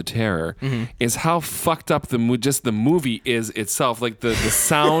about The Terror is how fucked up the movie is itself. Like the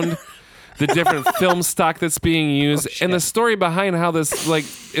sound, the different film stock that's being used, and the story behind how this like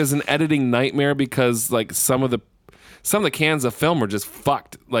is an editing nightmare because like some of the cans of film were just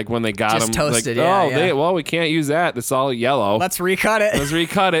fucked. Like when they got them, toasted. Well, we can't use that. It's all yellow. Let's recut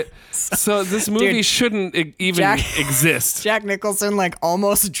it. So this movie shouldn't even exist. Jack Nicholson like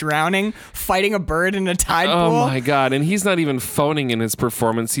almost drowning, fighting a bird in a tide pool. Oh my God! And he's not even phoning in his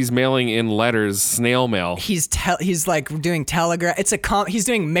performance. He's mailing in letters, snail mail. He's like doing telegraph. He's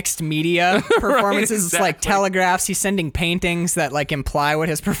doing mixed media performances. Right, exactly. It's like telegraphs. He's sending paintings that like imply what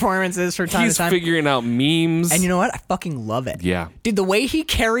his performance is for time to time. He's figuring out memes. And you know what? I fucking love it. Yeah. Dude, the way he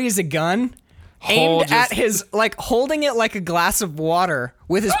carries a gun aimed at his, like holding it like a glass of water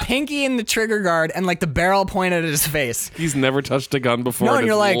with his pinky in the trigger guard and like the barrel pointed at his face. He's never touched a gun before in and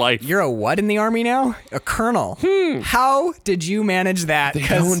you're his like, life. You're a what in the Army now? A colonel. How did you manage that? They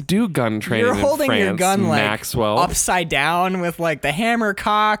don't do gun training You're holding in France, your gun like Maxwell. upside down with like the hammer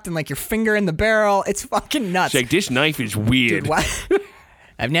cocked and like your finger in the barrel. It's fucking nuts. Like, this knife is weird. Dude, what?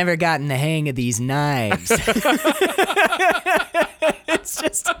 I've never gotten the hang of these knives.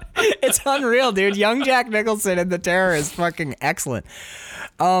 It's unreal, dude. Young Jack Nicholson in The Terror is fucking excellent.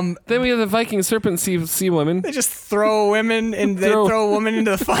 Then we have the Viking serpent sea women. They just throw women and they throw a woman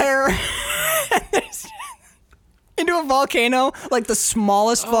into the fire. Into a volcano, like the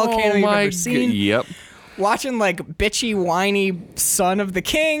smallest volcano you've ever seen. Yep. Watching like bitchy, whiny son of the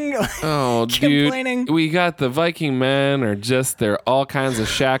king. Oh, complaining. Dude. We got the Viking men are just, they're all kinds of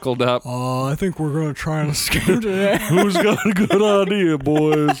shackled up. Oh, I think we're going to try and escape today. Who's got a good idea,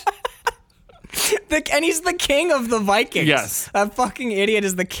 boys? And he's the king of the Vikings. Yes. That fucking idiot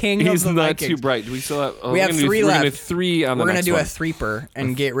is the king of the He's not Vikings. too bright. Do we still have... we have 3 left. We're going to do 3 on the We're next gonna do one. a threeper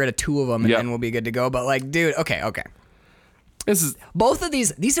and get rid of 2 of them, and then we'll be good to go. But like, dude, okay. This is... Both of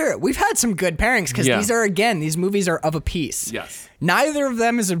these are... We've had some good pairings, because these movies are of a piece. Yes. Neither of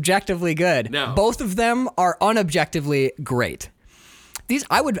them is objectively good. No. Both of them are unobjectively great. These,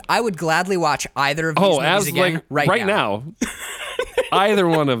 I would gladly watch either of these movies again right now. Either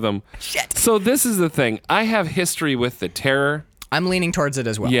one of them. Shit. So this is the thing. I have history with The Terror. I'm leaning towards it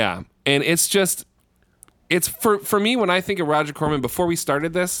as well. Yeah. And it's just... It's for me, when I think of Roger Corman, before we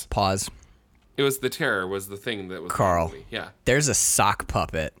started this... Pause. It was The Terror was the thing that was... Carl. Yeah. There's a sock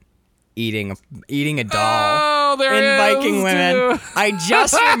puppet eating a doll Oh, there in is, Viking Women. too. I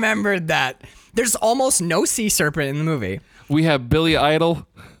just remembered that. There's almost no sea serpent in the movie. We have Billy Idol.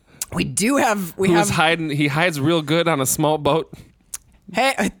 We do have... He hides real good on a small boat.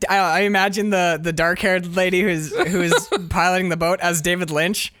 Hey, I imagine the dark-haired lady who's piloting the boat as David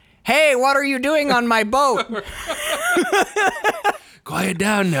Lynch. Hey, what are you doing on my boat? Quiet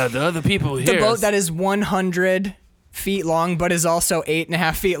down now. The other people here. The boat that is 100 feet long, but is also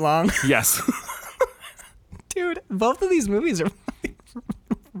 8.5 feet long. Yes. Dude, both of these movies are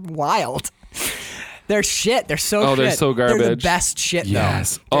wild. They're shit. They're so shit. Oh, they're so garbage. They're the best shit,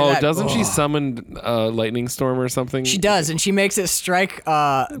 Yes. though. Doesn't she summon lightning storm or something? She does, and she makes it strike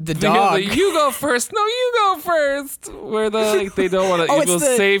the dog. You go first. No, you go first. Where they don't want to. Oh, it will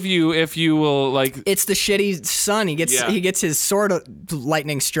save you if you will It's the shitty son. He gets his sword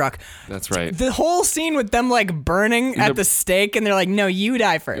lightning struck. That's right. The whole scene with them like burning at the stake, and they're like, "No, you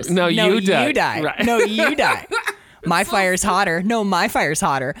die first. No, you die. You die. Right. No, you die. My fire's hotter. No, my fire's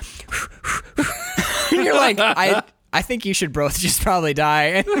hotter." You're like, I think you should both just probably die,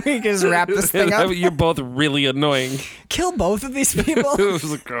 and we can just wrap this thing up. You're both really annoying. Kill both of these people. It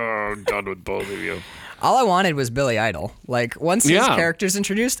was like, oh, I'm done with both of you. All I wanted was Billy Idol. Like, once his character's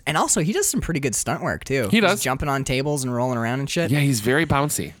introduced, and also he does some pretty good stunt work too. He does. He's jumping on tables and rolling around and shit. Yeah, he's very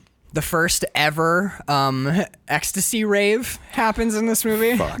bouncy. The first ever ecstasy rave happens in this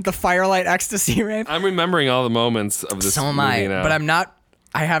movie. The Firelight ecstasy rave. I'm remembering all the moments of this. So am movie I, now. but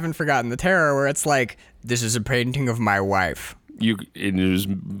I haven't forgotten The Terror, where it's like, this is a painting of my wife. It was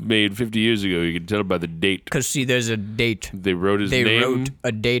made 50 years ago. You can tell by the date. Because, see, there's a date. They wrote his name. They wrote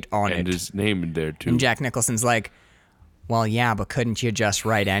a date on and it. his name in there, too. And Jack Nicholson's like, well, yeah, but couldn't you just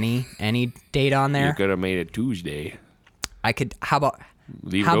write any date on there? You could have made it Tuesday. I could, how about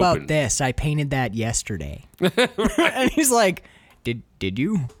this? I painted that yesterday. And he's like, did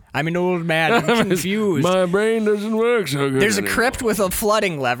you? I'm an old man. I'm confused. My brain doesn't work so good. There's a crypt with a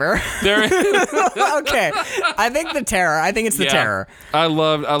flooding lever. There. Okay. I think The Terror. I think it's The Terror. I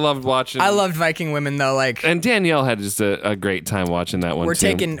loved watching. I loved Viking Women, though. Like, and Danielle had just a great time watching that one. We're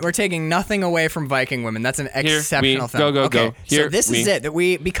taking nothing away from Viking Women. That's an exceptional film. Go. Okay. Here, so this is it.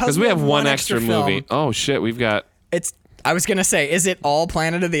 That because we have one extra film, movie. Oh shit, we've got. I was gonna say, is it all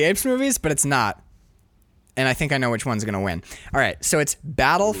Planet of the Apes movies? But it's not. And I think I know which one's going to win. All right, so it's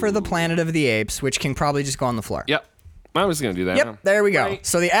Battle for the Planet of the Apes, which can probably just go on the floor. Yep. I was going to do that. Yep, there we go. Right.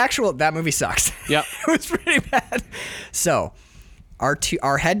 So that movie sucks. Yep. It was pretty bad. So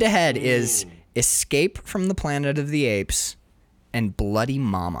our head-to-head is Escape from the Planet of the Apes and Bloody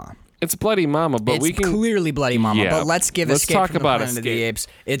Mama. It's Bloody Mama, but we can... It's clearly Bloody Mama, but let's Escape from the Planet of the Apes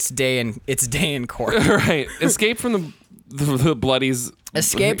its day in court. Right. Escape from the Bloodies.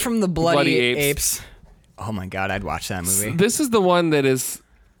 Escape from the Bloody Apes. Oh my God, I'd watch that movie. This is the one that is,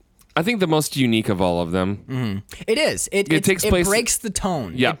 I think, the most unique of all of them. Mm-hmm. It is. It takes place. It breaks the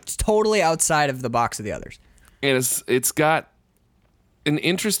tone. Yeah. It's totally outside of the box of the others. It's got an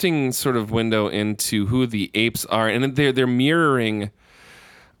interesting sort of window into who the apes are, and they're mirroring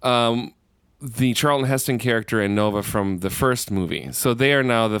the Charlton Heston character and Nova from the first movie. So they are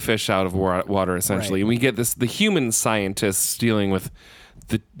now the fish out of water, essentially. Right. And we get the human scientists dealing with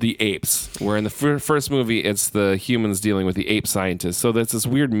the apes, where in the first movie it's the humans dealing with the ape scientists. So there's this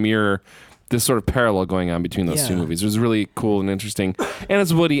weird mirror, this sort of parallel going on between those two movies. It was really cool and interesting. And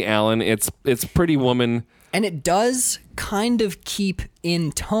it's Woody Allen. It's Pretty Woman. And it does kind of keep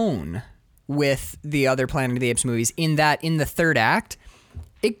in tone with the other Planet of the Apes movies in that in the third act,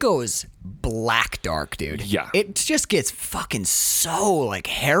 it goes black dark, dude. Yeah. It just gets fucking so like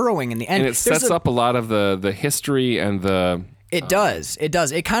harrowing in the end. And it sets up a lot of the history and the... It does. It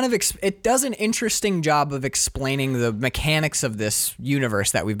does. It kind of it does an interesting job of explaining the mechanics of this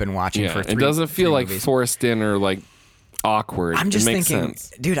universe that we've been watching for 3 it doesn't feel like movies. forced in or like awkward. I'm just it makes thinking,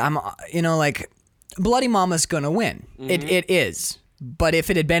 sense. dude, like Bloody Mama's going to win. It is. But if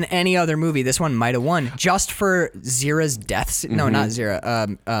it had been any other movie, this one might have won just for Zira's death. No, not Zira.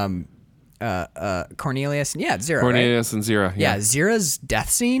 Cornelius. Yeah, Zira. Cornelius right? and Zira. Yeah, Zira's death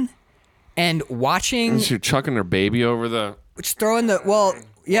scene and watching. She's chucking her baby over the... Which throwing the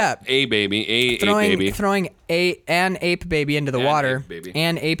A baby. Ape baby. Throwing an ape baby into the water.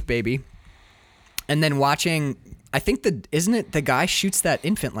 An ape baby. And then watching, I think isn't it the guy shoots that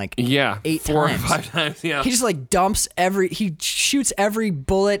infant like 8 4 times? or 5 times, yeah. He just like he shoots every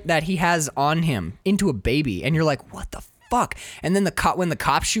bullet that he has on him into a baby. And you're like, what the fuck? And then when the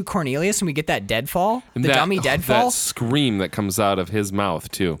cops shoot Cornelius and we get that deadfall, dummy deadfall. That scream that comes out of his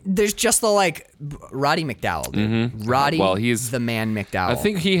mouth too. There's just the like Roddy McDowell, dude. Roddy, he's the man McDowell. I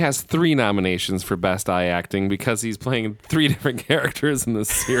think he has 3 nominations for best eye acting because he's playing 3 different characters in this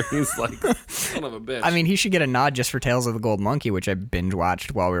series. Like, son of a bitch. I mean, he should get a nod just for Tales of the Gold Monkey, which I binge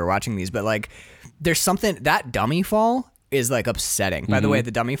watched while we were watching these. But like, there's something that dummy fall is like upsetting. By the way,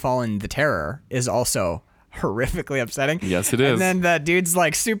 the dummy fall in The Terror is also horrifically upsetting. Yes, it is. And then that dude's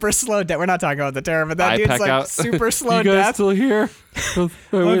like super slow death. We're not talking about The Terror, but that dude's like super slow you guys death. still here?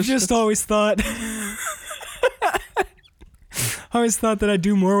 I've just always thought that I'd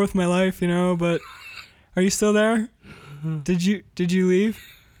do more with my life, but are you still there? Did you leave?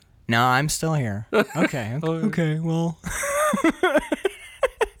 No, I'm still here. Okay. Okay, well.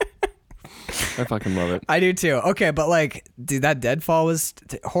 I fucking love it. I do too. Okay, but like, dude, that deadfall was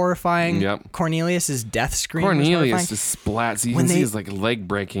horrifying. Yep. Cornelius's death scream Cornelius was just splats. You can see his like leg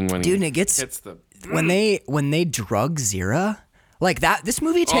breaking when he hits the... when they drug Zira. Like that, this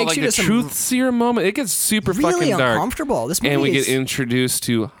movie takes like you the to some truth serum moment. It gets super really fucking dark. uncomfortable. This movie And we is, get introduced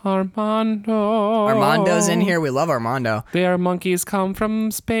to Armando. Armando's in here. We love Armando. Their monkeys come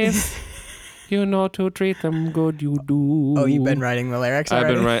from space. You know to treat them good, you do. Oh, you've been writing the lyrics already?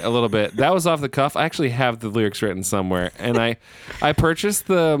 I've been writing a little bit. That was off the cuff. I actually have the lyrics written somewhere, and I purchased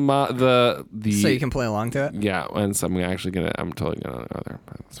the so you can play along to it. Yeah, and so I'm totally gonna go there.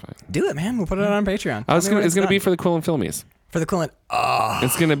 That's fine. Do it, man. We'll put it on Patreon. It's gonna be for the Quill and Filmies. For the Quill and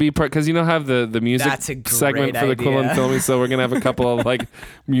it's gonna be because have the music That's a great segment for the Quill and idea. Filmies, so we're gonna have a couple of like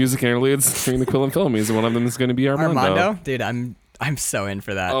music interludes during the Quill and Filmies, and one of them is gonna be Armando. Dude, I'm so in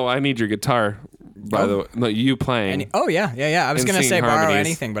for that. Oh, I need your guitar. By the way, no, you playing. Yeah. I was And gonna say singing borrow harmonies.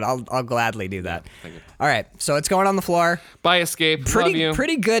 anything, but I'll gladly do that. All right, so it's going on the floor. Bye, Escape. Love you.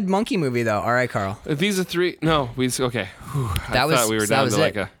 Pretty good monkey movie though. All right, Carl. These are 3. No, okay. Whew, I thought we were down to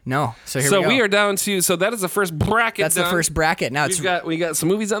like a. No, so here So we go. we are down to. So that is the first bracket. That's the first bracket. Now it's we got some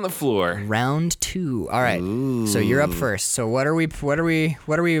movies on the floor. round 2. All right. So you're up first. So what are we, Carl?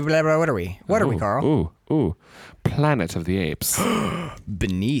 Ooh. Planet of the Apes.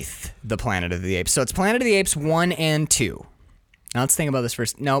 Beneath the Planet of the Apes. So it's Planet of the Apes 1 and 2. Now let's think about this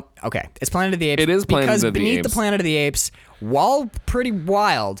first. Nope. Okay. It's Planet of the Apes. It is Planet because of the Beneath Apes. the Planet of the Apes, while pretty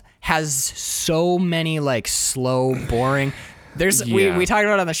wild, has so many like slow, boring. There's Yeah. we talked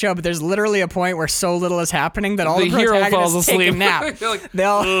about it on the show, but there's literally a point where so little is happening that all the, hero protagonists falls take a asleep. nap. They're like,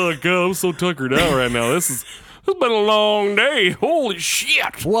 They'll oh god, I'm so tuckered out right now. It's been a long day. Holy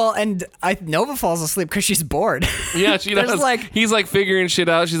shit. well, and Nova falls asleep because she's bored. Yeah, she There's does. He's like figuring shit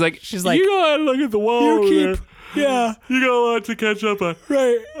out. She's like, She's like, you gotta look at the wall. you keep- yeah. You got a lot to catch up on.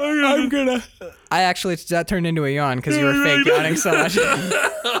 Right. I'm gonna. I actually that turned into a yawn because you were fake yawning so much.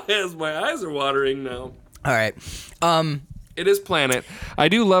 Yes, my eyes are watering now. All right. It is Planet. I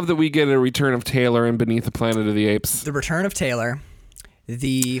do love that we get a return of Taylor in Beneath the Planet of the Apes. The Return of Taylor.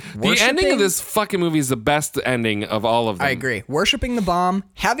 The ending of this fucking movie is the best ending of all of them. I agree. Worshipping the bomb,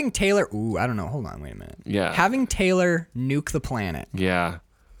 having Taylor. Ooh, I don't know. Hold on, wait a minute. Yeah. Having Taylor nuke the planet. Yeah.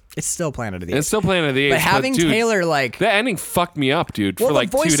 It's still Planet of the Apes. It's still Planet of the Apes. but having dude, Taylor like. that ending fucked me up, dude, for like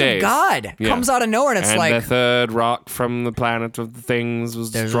the voice 2 days. of God Yeah. comes out of nowhere, and it's And like the third rock from the planet of the things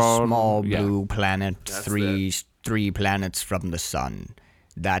was there's drawn. a small Yeah. blue planet, three planets from the sun.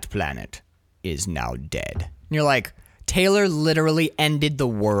 That planet is now dead. And you're like, Taylor literally ended the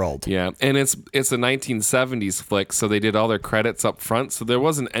world. Yeah, and it's a 1970s flick, so they did all their credits up front, so there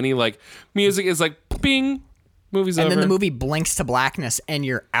wasn't any like music. It's like bing, movie's And over. then the movie blinks to blackness and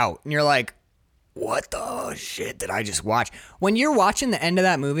you're out. And you're like, what the shit did I just watch? When you're watching the end of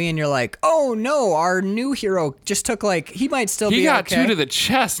that movie and you're like, oh no, our new hero just took he might still be okay. He got 2 to the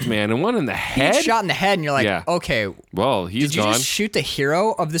chest, man, and 1 in the head. He got shot in the head, and you're like, okay. Well, he's gone. Did you just shoot the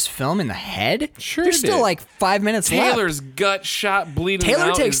hero of this film in the head? Sure There's still 5 minutes left. Taylor's gut shot bleeding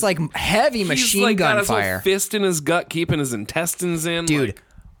Taylor out. takes heavy machine gun got his fire. whole fist in his gut, keeping his intestines in. Dude.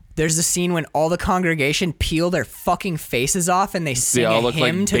 There's a scene when all the congregation peel their fucking faces off and they sing a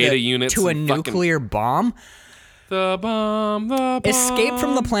hymn to a nuclear bomb. The bomb. Escape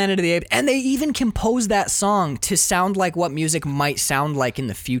from the Planet of the Apes. And they even composed that song to sound like what music might sound like in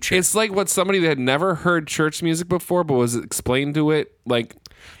the future. It's like what somebody that had never heard church music before but was explained to it.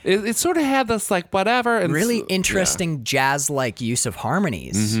 It sort of had this whatever. And really interesting jazz-like use of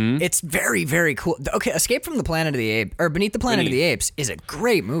harmonies. Mm-hmm. It's very, very cool. Okay, Escape from the Planet of the Apes, or Beneath the Planet of the Apes, is a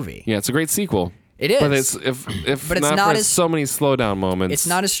great movie. Yeah, it's a great sequel. It is. But it's not for so many slowdown moments. It's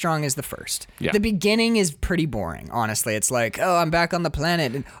not as strong as the first. Yeah. The beginning is pretty boring, honestly. It's like, oh, I'm back on the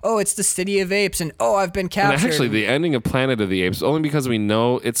planet, and oh, it's the city of apes, and oh, I've been captured. And actually, the ending of Planet of the Apes, only because we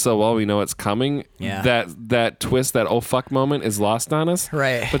know it so well, we know it's coming. Yeah. That twist, that oh fuck moment, is lost on us.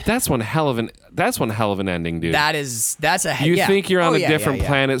 Right. But that's one hell of an ending, dude. You think you're on a different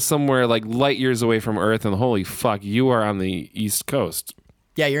planet somewhere light years away from Earth, and holy fuck, you are on the East Coast.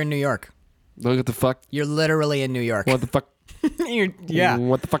 Yeah, you're in New York. Look at the fuck. You're literally in New York. What the fuck? Yeah.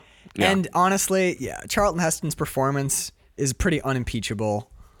 What the fuck? Yeah. And honestly, Charlton Heston's performance is pretty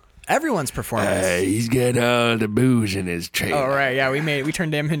unimpeachable. Everyone's performance. He's got all the booze in his trailer. Oh right, yeah, we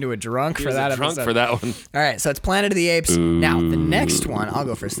turned him into a drunk for that episode. Drunk for that one. All right, so it's Planet of the Apes. Ooh. Now the next one, I'll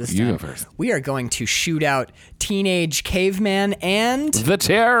go first this time. You go first. We are going to shoot out Teenage Caveman and The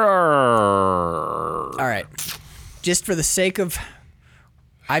Terror. All right, just for the sake of.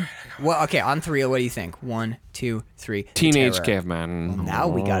 Okay, on 3, what do you think? 1, 2, 3. Teenage Caveman. Well, now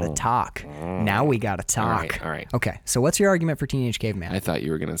we gotta talk. All right. Okay, so what's your argument for Teenage Caveman? I thought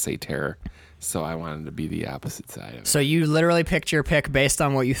you were gonna say Terror, so I wanted to be the opposite side of it. So you literally picked your pick based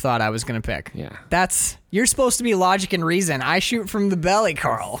on what you thought I was gonna pick. Yeah. You're supposed to be logic and reason. I shoot from the belly,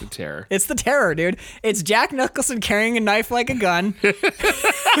 Carl. It's the Terror. It's the Terror, dude. It's Jack Nicholson carrying a knife like a gun.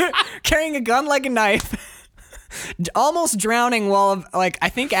 Carrying a gun like a knife. Almost drowning while I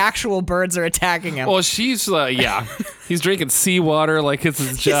think actual birds are attacking him. Well, she's he's drinking seawater like it's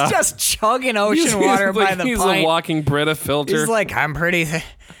his job. He's just chugging ocean water by the he's pint. He's a walking Brita filter. He's like, I'm pretty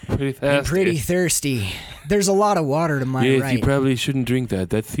thirsty. There's a lot of water to my right. You probably shouldn't drink that.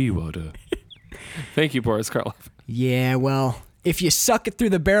 That's seawater. Thank you, Boris Karloff. Yeah, well, if you suck it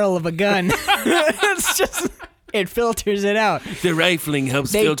through the barrel of a gun, it's just... It filters it out. The rifling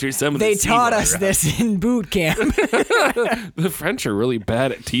helps filter some of the seawater. They taught us this in boot camp. The French are really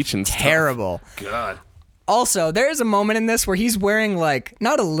bad at teaching stuff. Terrible. God. Also, there's a moment in this where he's wearing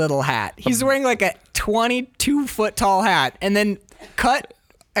not a little hat. He's wearing a 22-foot tall hat, and then cut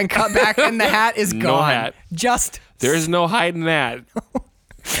back, and the hat is gone. No hat. There's no hiding that.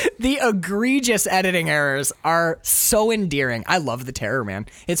 The egregious editing errors are so endearing. I love The Terror, man.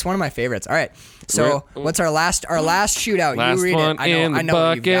 It's one of my favorites. All right. So what's our last shootout? Last you read one it. I know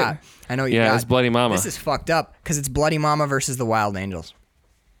what you've got. I know what you've got. Yeah, it's Bloody Mama. This is fucked up because it's Bloody Mama versus the Wild Angels.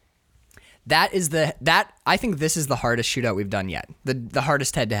 I think this is the hardest shootout we've done yet. The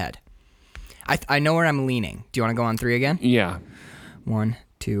hardest head to head. I know where I'm leaning. Do you want to go on 3 again? Yeah. 1,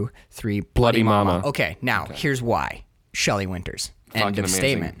 2, 3. Bloody Mama. Okay. Now here's why. Shelley Winters. End of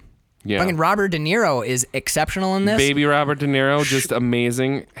statement. Yeah. Fucking Robert De Niro is exceptional in this. Baby Robert De Niro, just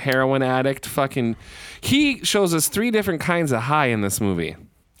amazing. Heroin addict. He shows us 3 different kinds of high in this movie.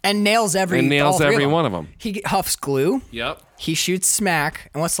 And nails every one of them. He huffs glue. Yep. He shoots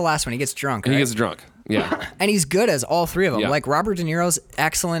smack. And what's the last one? He gets drunk, right? He gets drunk. Yeah. And he's good as all 3 of them. Yeah. Robert De Niro's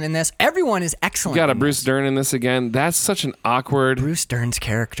excellent in this. Everyone is excellent. You got a Bruce Dern in this again. That's such an awkward. Bruce Dern's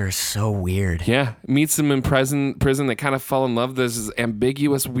character is so weird. Yeah. Meets him in prison. They kind of fall in love. There's this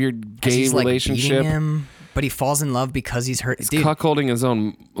ambiguous, weird gay relationship. Beating him, but he falls in love because he's hurt. He's cuckolding his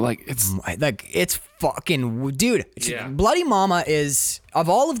own. It's fucking dude. Yeah. Bloody Mama is, of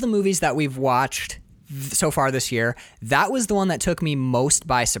all of the movies that we've watched so far this year, that was the one that took me most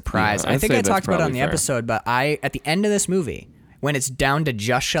by surprise. Yeah, I think I talked about it on the episode, but at the end of this movie, when it's down to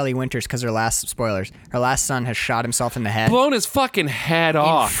just Shelley Winters because her last son has shot himself in the head. Blown his fucking head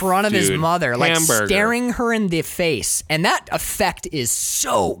off. In front of his mother, Hamburger. staring her in the face. And that effect is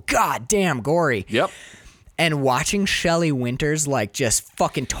so goddamn gory. Yep. And watching Shelley Winters just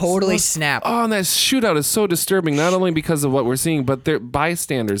fucking totally snap. Oh, and that shootout is so disturbing, not only because of what we're seeing, but they're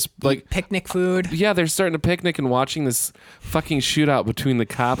bystanders. Picnic food. Yeah, they're starting to picnic and watching this fucking shootout between the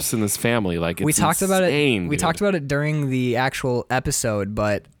cops and this family. It's we talked about it. Dude. We talked about it during the actual episode,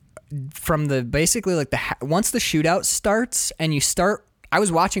 but from the basically like once the shootout starts and I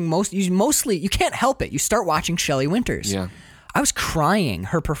was watching mostly you can't help it. You start watching Shelley Winters. Yeah. I was crying.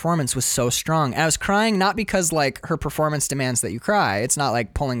 Her performance was so strong. And I was crying not because like her performance demands that you cry. It's not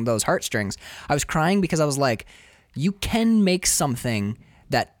like pulling those heartstrings. I was crying because I was like, you can make something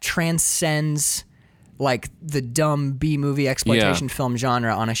that transcends like the dumb B-movie exploitation film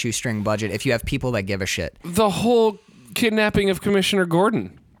genre on a shoestring budget if you have people that give a shit. The whole kidnapping of Commissioner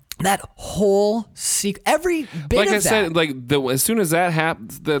Gordon. That whole every bit like of I that. said, like as soon as that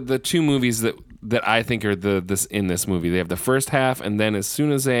happens, the two movies that I think are in this movie, they have the first half, and then as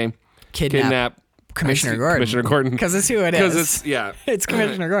soon as they kidnap Commissioner Gordon, because it's who it is. Because it's it's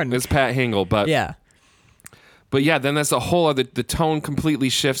Commissioner Gordon. It's Pat Hingle, but yeah, then that's a whole other. The tone completely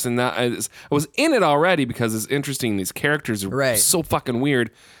shifts, and that I was in it already because it's interesting. These characters are so fucking weird,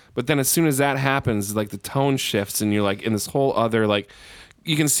 but then as soon as that happens, like the tone shifts, and you're like in this whole other like.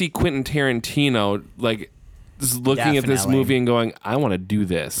 You can see Quentin Tarantino like just looking at this movie and going, "I want to do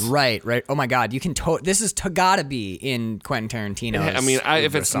this." Right. Oh my God, you can. This is gotta be in Quentin Tarantino. I mean,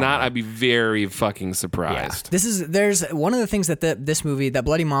 if it's not, I'd be very fucking surprised. Yeah. There's one of the things that this movie, that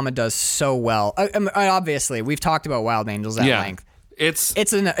Bloody Mama, does so well. Obviously, we've talked about Wild Angels at length. It's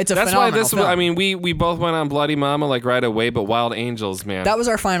a that's phenomenal why this film. I mean we both went on Bloody Mama like right away, but Wild Angels, man, that was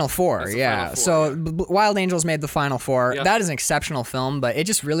our final four. Final four, so Wild Angels made the final four. Yep. That is an exceptional film, but it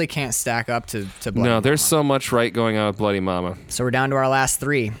just really can't stack up to Bloody Mama. There's so much right going on with Bloody Mama. So we're down to our last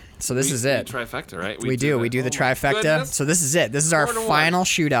three. So this is it. Trifecta, right? We do the trifecta. Goodness. So this is it. This is our final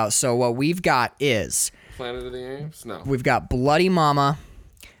shootout. So what we've got is Planet of the Apes. No, we've got Bloody Mama,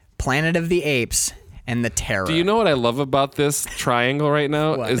 Planet of the Apes, and The Terror. Do you know what I love about this triangle right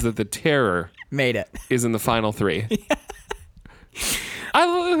now? What? Is that The Terror made it is in the final three.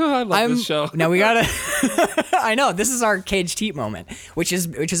 I love this show. Now we gotta. I know this is our Caged Heat moment, which is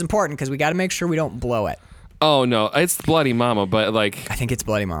important because we got to make sure we don't blow it. Oh no, it's Bloody Mama, but like I think it's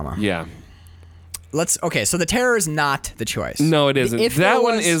Bloody Mama. yeah. Okay, so The Terror is not the choice. No, it isn't. If That there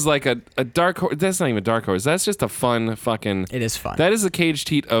one was- is like a dark horse. That's not even a dark horse. That's just a fun fucking. It is fun. That is a Caged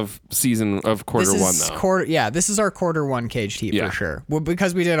Heat of quarter this one is though. this is our quarter one Caged Heat Yeah. for sure. Well,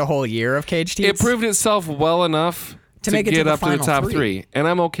 because we did a whole year of Caged Heats. It proved itself well enough to make it to get the up to the final top three. three, and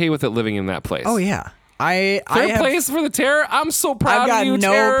I'm okay with it living in that place. Oh yeah. I Third have, place for The Terror. I'm so proud I've got of you,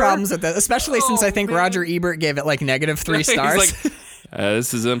 no Terror. problems with that, especially since I think man. Roger Ebert gave it like -3 He's stars. like,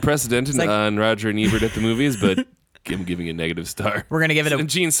 this is unprecedented like- on Roger and Ebert at the movies, but I'm giving a negative star. We're gonna give it And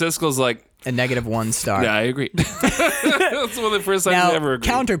Gene Siskel's like, a -1 star. yeah, I agree. That's one of the first times Now, I ever agreed.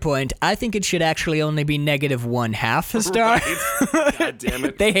 counterpoint, I think it should actually only be -1/2 a star. Right. God damn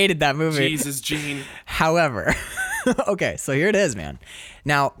it. They hated that movie. Jesus, Gene. However, okay, so here it is, man.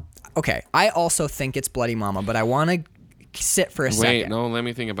 Now, okay, I also think it's Bloody Mama, but I want to sit for a Wait, second. no, let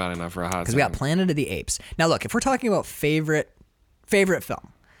me think about it now for a hot second. Because we got Planet of the Apes. Now, look, if we're talking about favorite film,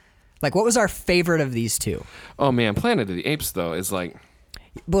 like what was our favorite of these two? Oh man, Planet of the Apes though is like,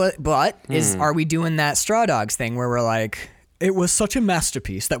 But are we doing that Straw Dogs thing where we're like, it was such a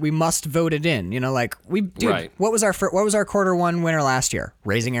masterpiece that we must vote it in? You know, like Right. What was our quarter one winner last year?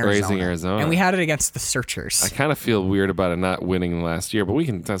 Raising Arizona. And we had it against The Searchers. I kind of feel weird about it not winning last year, but we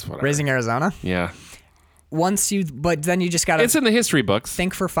can. That's whatever. Raising Arizona. Yeah, But then you just gotta it's in the history books.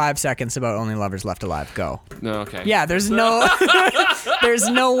 think for 5 seconds about Only Lovers Left Alive. Go. No, okay. Yeah, there's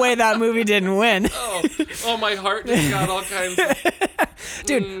no way that movie didn't win. Oh, my heart just got all kinds of.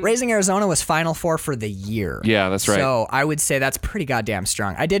 Dude, Raising Arizona was Final Four for the year. Yeah, that's right. So I would say that's pretty goddamn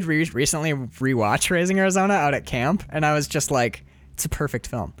strong. I did recently rewatch Raising Arizona out at camp, and I was just like, it's a perfect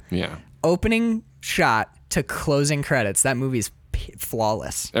film. Yeah. Opening shot to closing credits. That movie's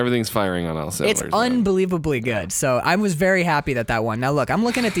flawless. Everything's firing on all cylinders. It's man. unbelievably good. So I was very happy that won. Now look, I'm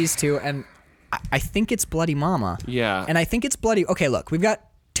looking at these two, and I think it's Bloody Mama. Yeah. And I think it's Bloody. Okay, look, we've got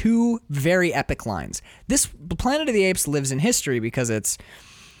two very epic lines. This Planet of the Apes lives in history because it's,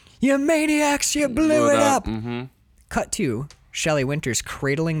 you maniacs, you blew it up. Mm-hmm. Cut to Shelley Winters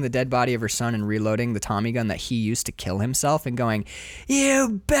cradling the dead body of her son and reloading the Tommy gun that he used to kill himself and going,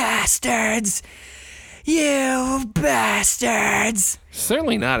 you bastards! You bastards!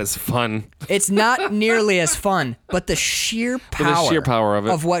 Certainly not as fun. It's not nearly as fun, but the sheer power, of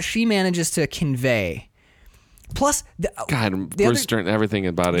it. what she manages to convey. Plus, God, Bruce Stern, everything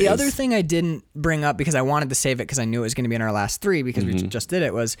about it. The other thing I didn't bring up because I wanted to save it because I knew it was going to be in our last three because we just did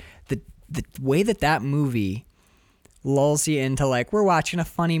it was the way that movie lulls you into like, we're watching a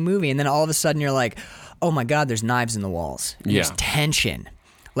funny movie, and then all of a sudden you're like, oh my God, there's knives in the walls. And there's tension.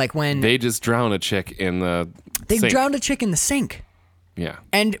 Like when they just drown a chick in the sink. drowned a chick in the sink. Yeah.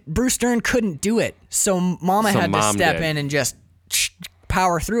 And Bruce Dern couldn't do it. So Mama had to step in and just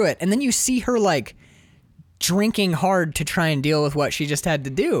power through it. And then you see her like drinking hard to try and deal with what she just had to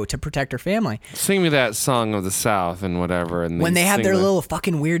do to protect her family. Sing me that song of the South and whatever. And when they have their little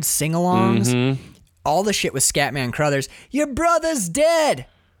fucking weird sing-alongs, all the shit with Scatman Crothers. Your brother's dead.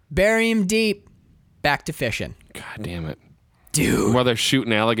 Bury him deep. Back to fishing. God damn it. Dude. While they're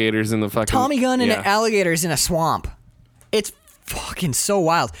shooting alligators in the fucking... Tommy gun and alligators in a swamp. It's fucking so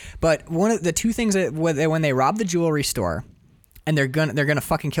wild. But one of the two things that when they rob the jewelry store and they're gonna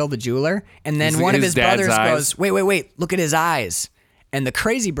fucking kill the jeweler, and then one of his brothers goes, wait, look at his eyes. And the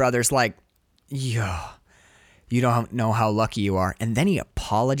crazy brother's like, yeah, you don't know how lucky you are. And then he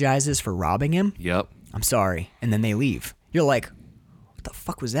apologizes for robbing him. Yep. I'm sorry. And then they leave. You're like, what the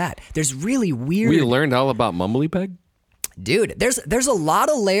fuck was that? There's really weird... We learned all about Mumblypeg? Dude, there's a lot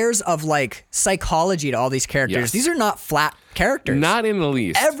of layers of like psychology to all these characters. Yes. These are not flat characters. Not in the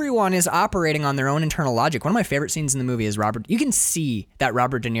least. Everyone is operating on their own internal logic. One of my favorite scenes in the movie is you can see that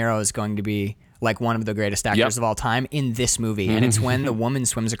Robert De Niro is going to be like one of the greatest actors of all time in this movie. And it's when the woman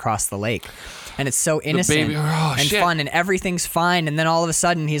swims across the lake. And it's so innocent and fun and everything's fine. And then all of a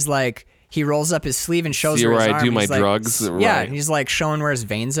sudden he's like, he rolls up his sleeve and shows her his arm. I do my like, drugs. Yeah, right. he's like showing where his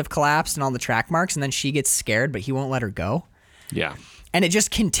veins have collapsed and all the track marks. And then she gets scared, but he won't let her go. Yeah. And it just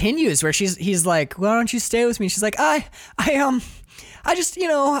continues where he's like, why don't you stay with me? And she's like, I just,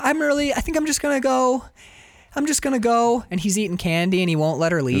 I think I'm just going to go. I'm just going to go. And he's eating candy and he won't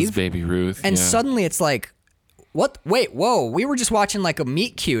let her leave. This baby Ruth. And suddenly it's like, what? Wait, whoa. We were just watching like a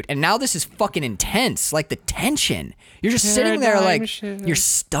meet cute. And now this is fucking intense. Like the tension. You're just sitting there like your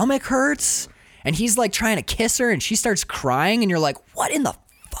stomach hurts. And he's like trying to kiss her and she starts crying. And you're like, what in the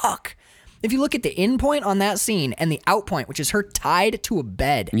fuck? If you look at the in point on that scene and the out point, which is her tied to a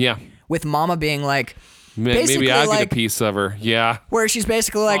bed. Yeah. With Mama being like, maybe I'll like, get a piece of her. Yeah. Where she's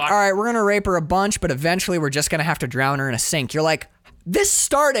basically like, all right, we're going to rape her a bunch, but eventually we're just going to have to drown her in a sink. You're like, this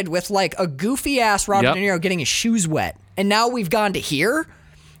started with like a goofy ass Robert De Niro getting his shoes wet. And now we've gone to here.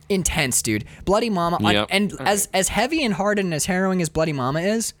 Intense, dude. Bloody Mama. And as heavy and hard and as harrowing as Bloody Mama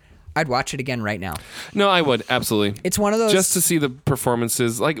is, I'd watch it again right now. No, I would. Absolutely. It's one of those... Just to see the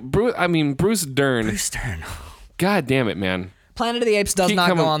performances. Like, Bruce Dern. Bruce Dern. God damn it, man. Planet of the Apes does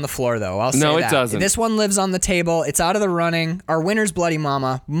not go on the floor, though. I'll say that. No, it doesn't. This one lives on the table. It's out of the running. Our winner's Bloody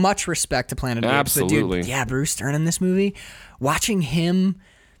Mama. Much respect to Planet of the Apes. Absolutely. But dude, Bruce Dern in this movie, watching him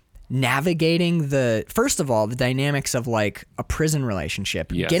navigating first of all, the dynamics of like a prison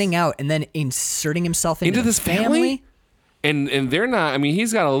relationship, getting out and then inserting himself into this family? And they're not, I mean,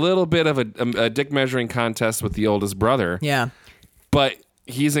 he's got a little bit of a dick measuring contest with the oldest brother. Yeah. But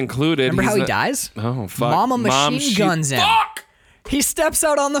he's included. Remember how he dies? Oh, fuck. Mama machine guns him. Fuck! He steps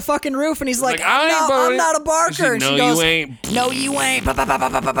out on the fucking roof and he's like, I'm not a barker. And she goes, no, you ain't. No, you ain't. Ba, ba, ba, ba,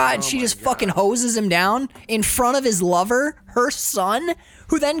 ba, ba, ba. And she just fucking hoses him down in front of his lover, her son,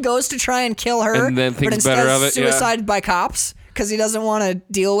 who then goes to try and kill her. And then thinks better of it. Suicided by cops because he doesn't want to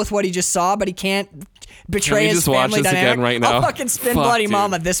deal with what he just saw, but he can't betray his family dynamic. Again right now? I'll fucking spin Bloody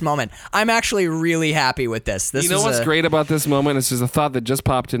Mama this moment. I'm actually really happy with this. You know what's great about this moment? It's just a thought that just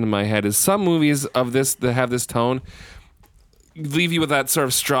popped into my head. Is some movies of this that have this tone leave you with that sort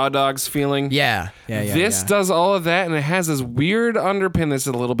of Straw Dogs feeling. Yeah. This does all of that, and it has this weird underpin that's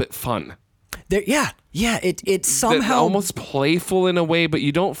a little bit fun. It's somehow almost playful in a way, but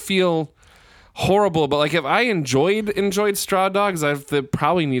you don't feel horrible. But like if I enjoyed Straw Dogs, I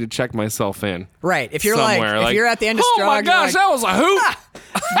probably need to check myself in. Right. If you're somewhere. if you're at the end of Straw Dogs, oh my gosh, that was a hoot,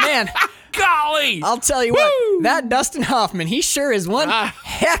 man. Golly! I'll tell you what, that Dustin Hoffman, he sure is one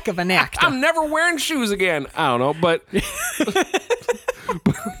heck of an actor. I'm never wearing shoes again. I don't know, but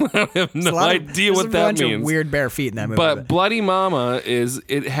I have no idea what that means. There's a bunch of weird bare feet in that movie. But Bloody Mama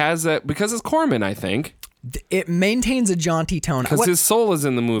it has that, because it's Corman, I think. It maintains a jaunty tone because his soul is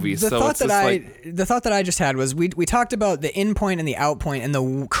in the movie. The thought that I just had was we talked about the in point and the out point and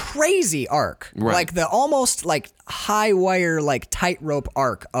the crazy arc, like the almost like high wire, like tightrope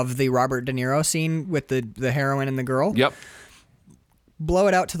arc of the Robert De Niro scene with the heroine and the girl. Yep. Blow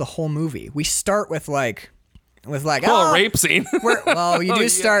it out to the whole movie. We start with a rape scene.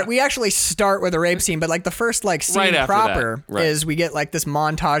 We actually start with a rape scene, but like the first like scene proper is we get like this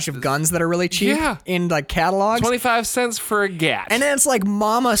montage of guns that are really cheap in like catalogs. 25 cents for a gat. And then it's like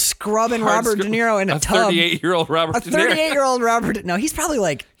Mama scrubbing Robert De Niro in a tub. 38-year-old Robert De Niro. 38-year-old Robert. No, he's probably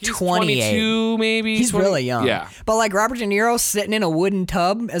like 28. 22 maybe. He's 20, really young. Yeah. But like Robert De Niro sitting in a wooden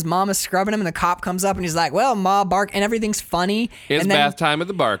tub as Mama's scrubbing him, and the cop comes up and he's like, "Well, Ma, bark," and everything's funny. It's bath time at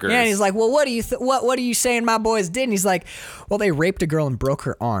the Barkers. Yeah, and he's like, "Well, what do you what are you saying my boys did?" And he's like, "Well, they raped a girl and broke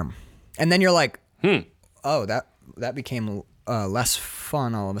her arm." And then you're like, "Oh, that became less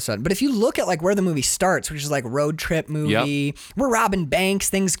fun all of a sudden. But if you look at like where the movie starts, which is like road trip movie, we're robbing banks,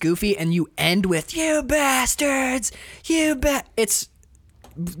 things goofy, and you end with "you bastards, you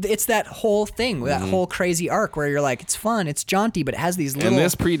it's that whole thing, that whole crazy arc where you're like, it's fun, it's jaunty, but it has these little. And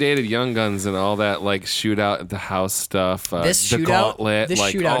this predated Young Guns and all that like shootout at the house stuff. This the shootout, Gauntlet, this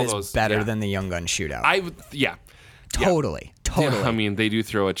like, shootout all is those, better than the Young Gun shootout. Totally. I mean, they do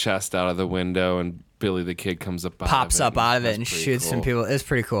throw a chest out of the window and Billy the Kid comes up, pops up out of it and shoots some people. It's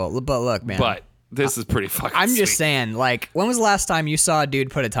pretty cool. But look, man. But this is pretty fucking. I'm just sweet. saying, like, when was the last time you saw a dude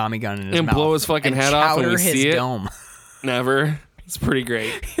put a Tommy gun in his and mouth blow his fucking and head off when chowder you his see it? dome? Never. It's pretty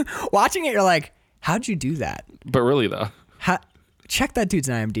great. Watching it, you're like, how'd you do that? But really, though, check that dude's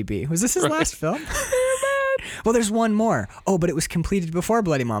IMDb. Was this his last film? Well, there's one more. Oh, but it was completed before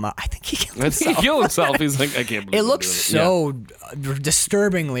Bloody Mama. I think he killed himself. He killed himself. He's like, I can't believe it looks so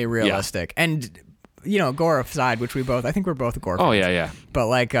disturbingly realistic. Yeah. And, you know, gore aside, which I think we're both gore fans. Oh, yeah. But,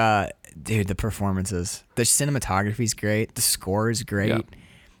 like, dude, the performances, the cinematography's great. The score is great. Yeah.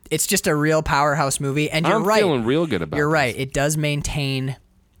 It's just a real powerhouse movie. And you're right. I'm feeling real good about it. You're right. It does maintains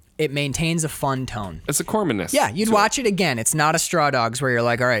a fun tone. It's a Corman-ness. Yeah, you'd watch it again. It's not a Straw Dogs where you're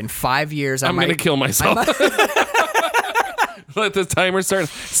like, all right, in 5 years, I'm going to kill myself. Let the timer start.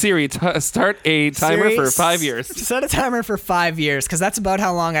 Siri, start a timer for 5 years. Set a timer for 5 years, because that's about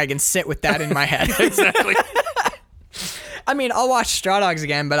how long I can sit with that in my head. Exactly. I mean, I'll watch Straw Dogs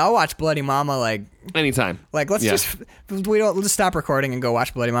again, but I'll watch Bloody Mama like anytime. Like, we'll just stop recording and go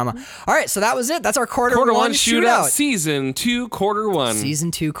watch Bloody Mama. All right, so that was it. That's our quarter one shootout. Season 2, quarter 1. Season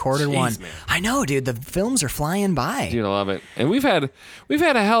 2, quarter 1. Man. I know, dude. The films are flying by. Dude, I love it. And we've had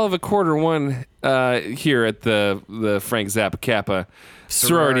a hell of a quarter 1 here at the Frank Zappa Kappa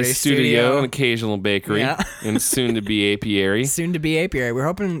Sorority Studio, an occasional bakery, and soon to be apiary. Soon to be apiary. We're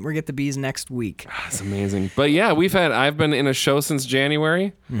hoping we get the bees next week. That's amazing. But yeah, I've been in a show since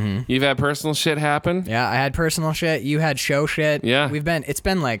January. Mm-hmm. You've had personal shit happen. Yeah, I had personal shit. You had show shit. Yeah, it's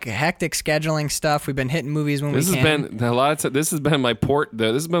been like hectic scheduling stuff. We've been hitting movies when we can. This has been a lot of time. This has been my port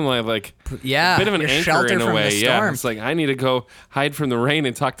though. This has been my a bit of an anchor in a way. Yeah, it's like I need to go hide from the rain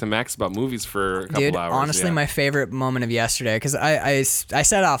and talk to Max about movies for a couple hours. Honestly, my favorite moment of yesterday, because I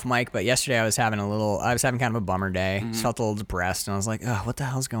said off mic, but yesterday I was having kind of a bummer day. Mm-hmm. Felt a little depressed, and I was like, oh, what the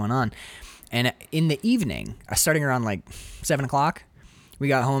hell's going on? And in the evening, starting around like 7 o'clock, we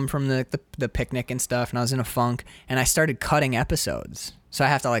got home from the picnic and stuff, and I was in a funk, and I started cutting episodes. So I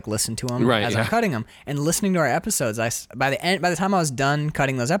have to like listen to them as I'm cutting them, and listening to our episodes. By the time I was done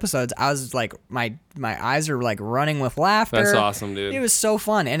cutting those episodes, I was like, my eyes are like running with laughter. That's awesome, dude. It was so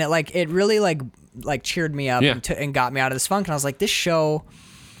fun, and it really like cheered me up and got me out of this funk. And I was like, this show.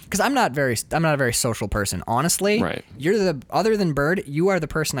 Because I'm not a very social person, honestly. Right. Other than Bird, you are the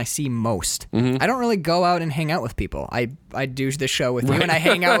person I see most. Mm-hmm. I don't really go out and hang out with people. I do this show with you, and I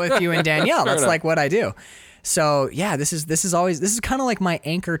hang out with you and Danielle. That's like what I do. So yeah, this is kind of like my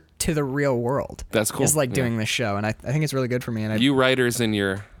anchor to the real world. That's cool. It's like doing this show, and I think it's really good for me. And you writers and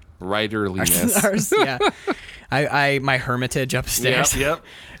your writerliness. Yeah. My hermitage upstairs. Yep.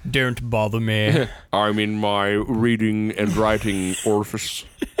 Don't bother me. I'm in my reading and writing orifice.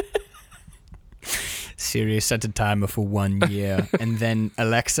 Siri, set a timer for 1 year, and then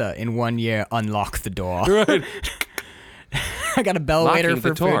Alexa, in 1 year, unlock the door. Right. I got a bell waiter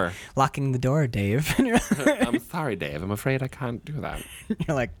for door. Locking the door, Dave. I'm sorry, Dave. I'm afraid I can't do that.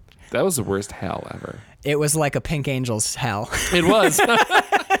 You're like, that was the worst hell ever. It was like a Pink Angels hell. It was.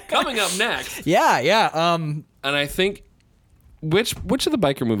 Coming up next. Yeah. And I think which of the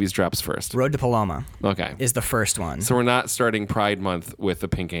biker movies drops first? Road to Paloma. Okay. Is the first one. So we're not starting Pride Month with the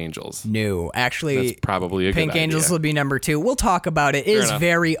Pink Angels. No, actually, that's probably a Pink good Angels idea. will be number 2. We'll talk about it. It is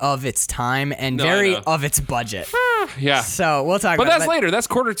very of its time and very of its budget. Yeah. So we'll talk about it. But that's later. That's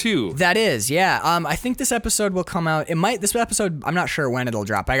quarter 2. That is, yeah. I think this episode will come out. This episode, I'm not sure when it'll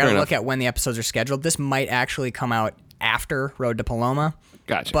drop. I got to look at when the episodes are scheduled. This might actually come out after Road to Paloma.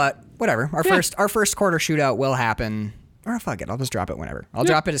 Gotcha. But whatever. Our first quarter shootout will happen. Or fuck it, I'll just drop it whenever. I'll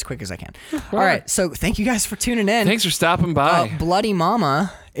drop it as quick as I can. All right, so thank you guys for tuning in. Thanks for stopping by. Bloody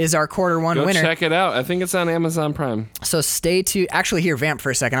Mama is our quarter 1 Go winner. Check it out. I think it's on Amazon Prime. So stay tuned. Actually, here, vamp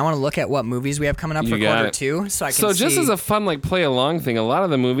for a second. I want to look at what movies we have coming up for quarter 2, so I can see. Just as a fun play along thing, a lot of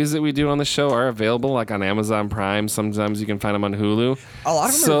the movies that we do on the show are available on Amazon Prime. Sometimes you can find them on Hulu. A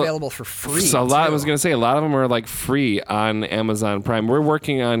lot of them are available for free. So I was going to say a lot of them are free on Amazon Prime. We're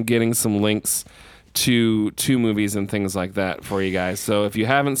working on getting some links to movies and things like that for you guys. So if you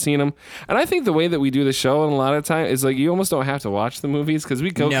haven't seen them, and I think the way that we do the show and a lot of time is you almost don't have to watch the movies because we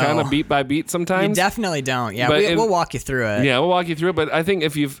go kind of beat by beat sometimes. You definitely don't. Yeah, we'll walk you through it. Yeah, we'll walk you through it. But I think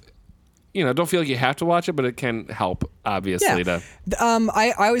if don't feel like you have to watch it, but it can help, obviously. Yeah.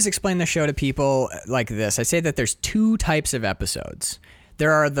 I always explain the show to people like this. I say that there's 2 types of episodes.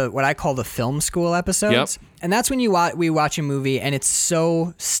 There are what I call the film school episodes, and that's when we watch a movie and it's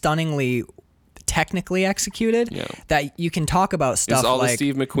so stunningly technically executed that you can talk about stuff all like the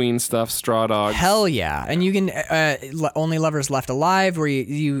Steve McQueen stuff, Straw Dogs. Hell yeah. And you can Only Lovers Left Alive, where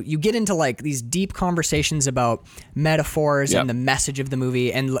you get into like these deep conversations about metaphors and the message of the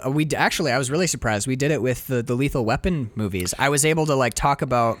movie. And I was really surprised. We did it with the Lethal Weapon movies. I was able to like talk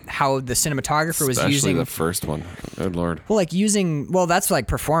about how the cinematographer was using the first one. Good Lord. Well, that's like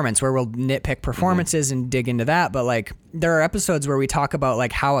performance, where we'll nitpick performances and dig into that. But like there are episodes where we talk about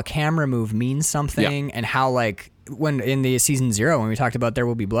like how a camera move means something and how like when in the season 0, when we talked about There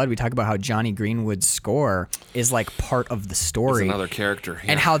Will Be Blood, we talked about how Johnny Greenwood's score is like part of the story. It's another character.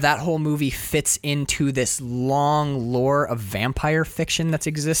 And how that whole movie fits into this long lore of vampire fiction that's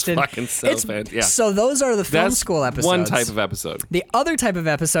existed. Fucking so bad. Yeah. So those are the film school episodes. One type of episode. The other type of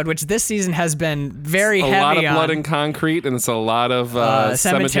episode, which this season has been very heavy on. A lot of blood and concrete, and it's a lot of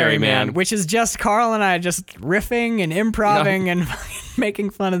Cemetery Man. Which is just Carl and I just riffing and improving and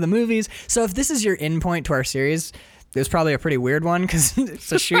making fun of the movies. So if this is your in point to our series, it was probably a pretty weird one because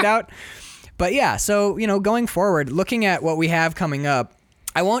it's a shootout. But yeah, so, going forward, looking at what we have coming up,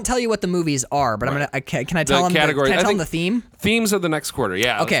 I won't tell you what the movies are, but can I tell them the theme? Themes of the next quarter.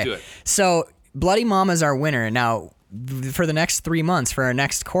 Yeah, okay. Let's do it. So Bloody Mama's our winner. Now, for the next 3 months, for our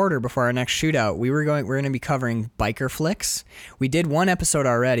next quarter before our next shootout, we're going to be covering biker flicks. We did one episode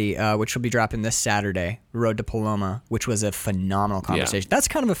already, which will be dropping this Saturday, Road to Paloma, which was a phenomenal conversation. That's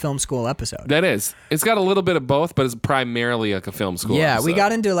kind of a film school episode. That is. It's got a little bit of both, but it's primarily like a film school episode. We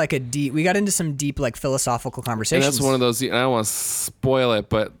got into some deep like philosophical conversations. And that's one of those, I don't want to spoil it,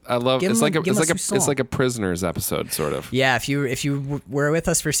 but I love it's like a Prisoners episode sort of. Yeah, if you were with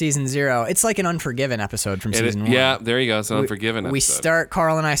us for season 0, it's like an Unforgiven episode from season 1. Yeah, there you go. It's an Unforgiven episode.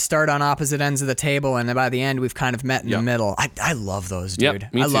 Carl and I start on opposite ends of the table, and by the end we've kind of met in the middle. I love those, dude.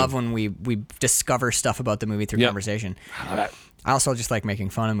 Me too. I love when we discover stuff about the movie through conversation. I also just like making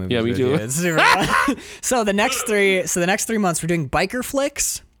fun of movies. Yeah, we do. It's super fun. So the next 3 months we're doing biker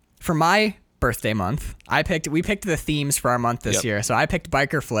flicks for my birthday month. We picked the themes for our month this year. So I picked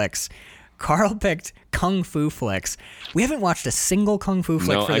biker flicks. Carl picked kung fu flicks. We haven't watched a single kung fu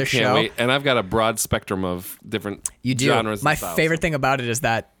flick for this show. I can't wait. And I've got a broad spectrum of different genres. My favorite thing about it is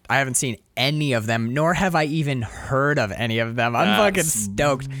that I haven't seen any of them, nor have I even heard of any of them. I'm fucking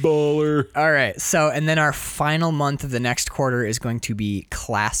stoked. Baller. All right. So, and then our final month of the next quarter is going to be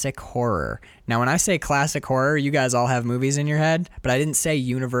classic horror. Now, when I say classic horror, you guys all have movies in your head, but I didn't say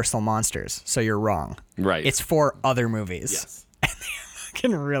Universal Monsters, so you're wrong. Right. It's 4 other movies. Yes.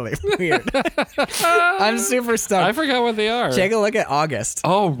 Really weird. I'm super stoked. I forgot what they are. Take a look at August.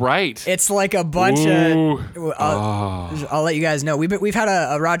 Oh, right. It's like a bunch of. I'll let you guys know. We've had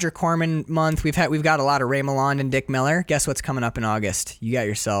a Roger Corman month. We've got a lot of Ray Milland and Dick Miller. Guess what's coming up in August? You got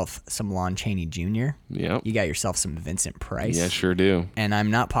yourself some Lon Chaney Jr. Yep. You got yourself some Vincent Price. Yeah, sure do. And I'm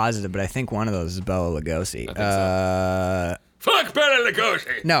not positive, but I think one of those is Bela Lugosi. I think so. Fuck Bela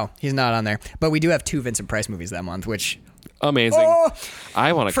Lugosi. No, he's not on there. But we do have 2 Vincent Price movies that month, which. Amazing.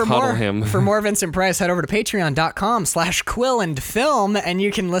 I want to cuddle him. For more Vincent Price, head over to patreon.com/QuillAndFilm, and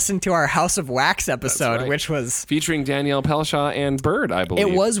you can listen to our House of Wax episode, which was... featuring Danielle Pelishaw and Bird, I believe.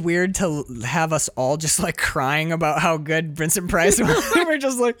 It was weird to have us all just like crying about how good Vincent Price was. We're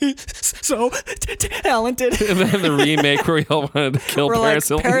just like, he's so talented. And then the remake where we all wanted to kill Paris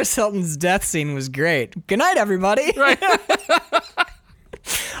Hilton. Paris Hilton's death scene was great. Good night, everybody. Right.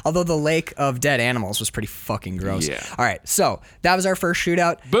 Although the lake of dead animals was pretty fucking gross. Yeah. All right, so that was our first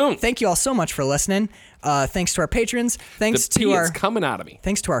shootout. Boom. Thank you all so much for listening. Thanks to our patrons. Thanks to our coming out of me.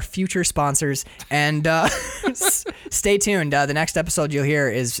 Thanks to our future sponsors. And stay tuned. The next episode you'll hear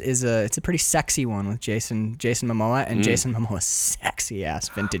is it's a pretty sexy one with Jason Momoa and Jason Momoa's sexy ass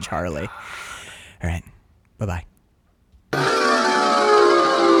vintage Harley. All right. Bye-bye.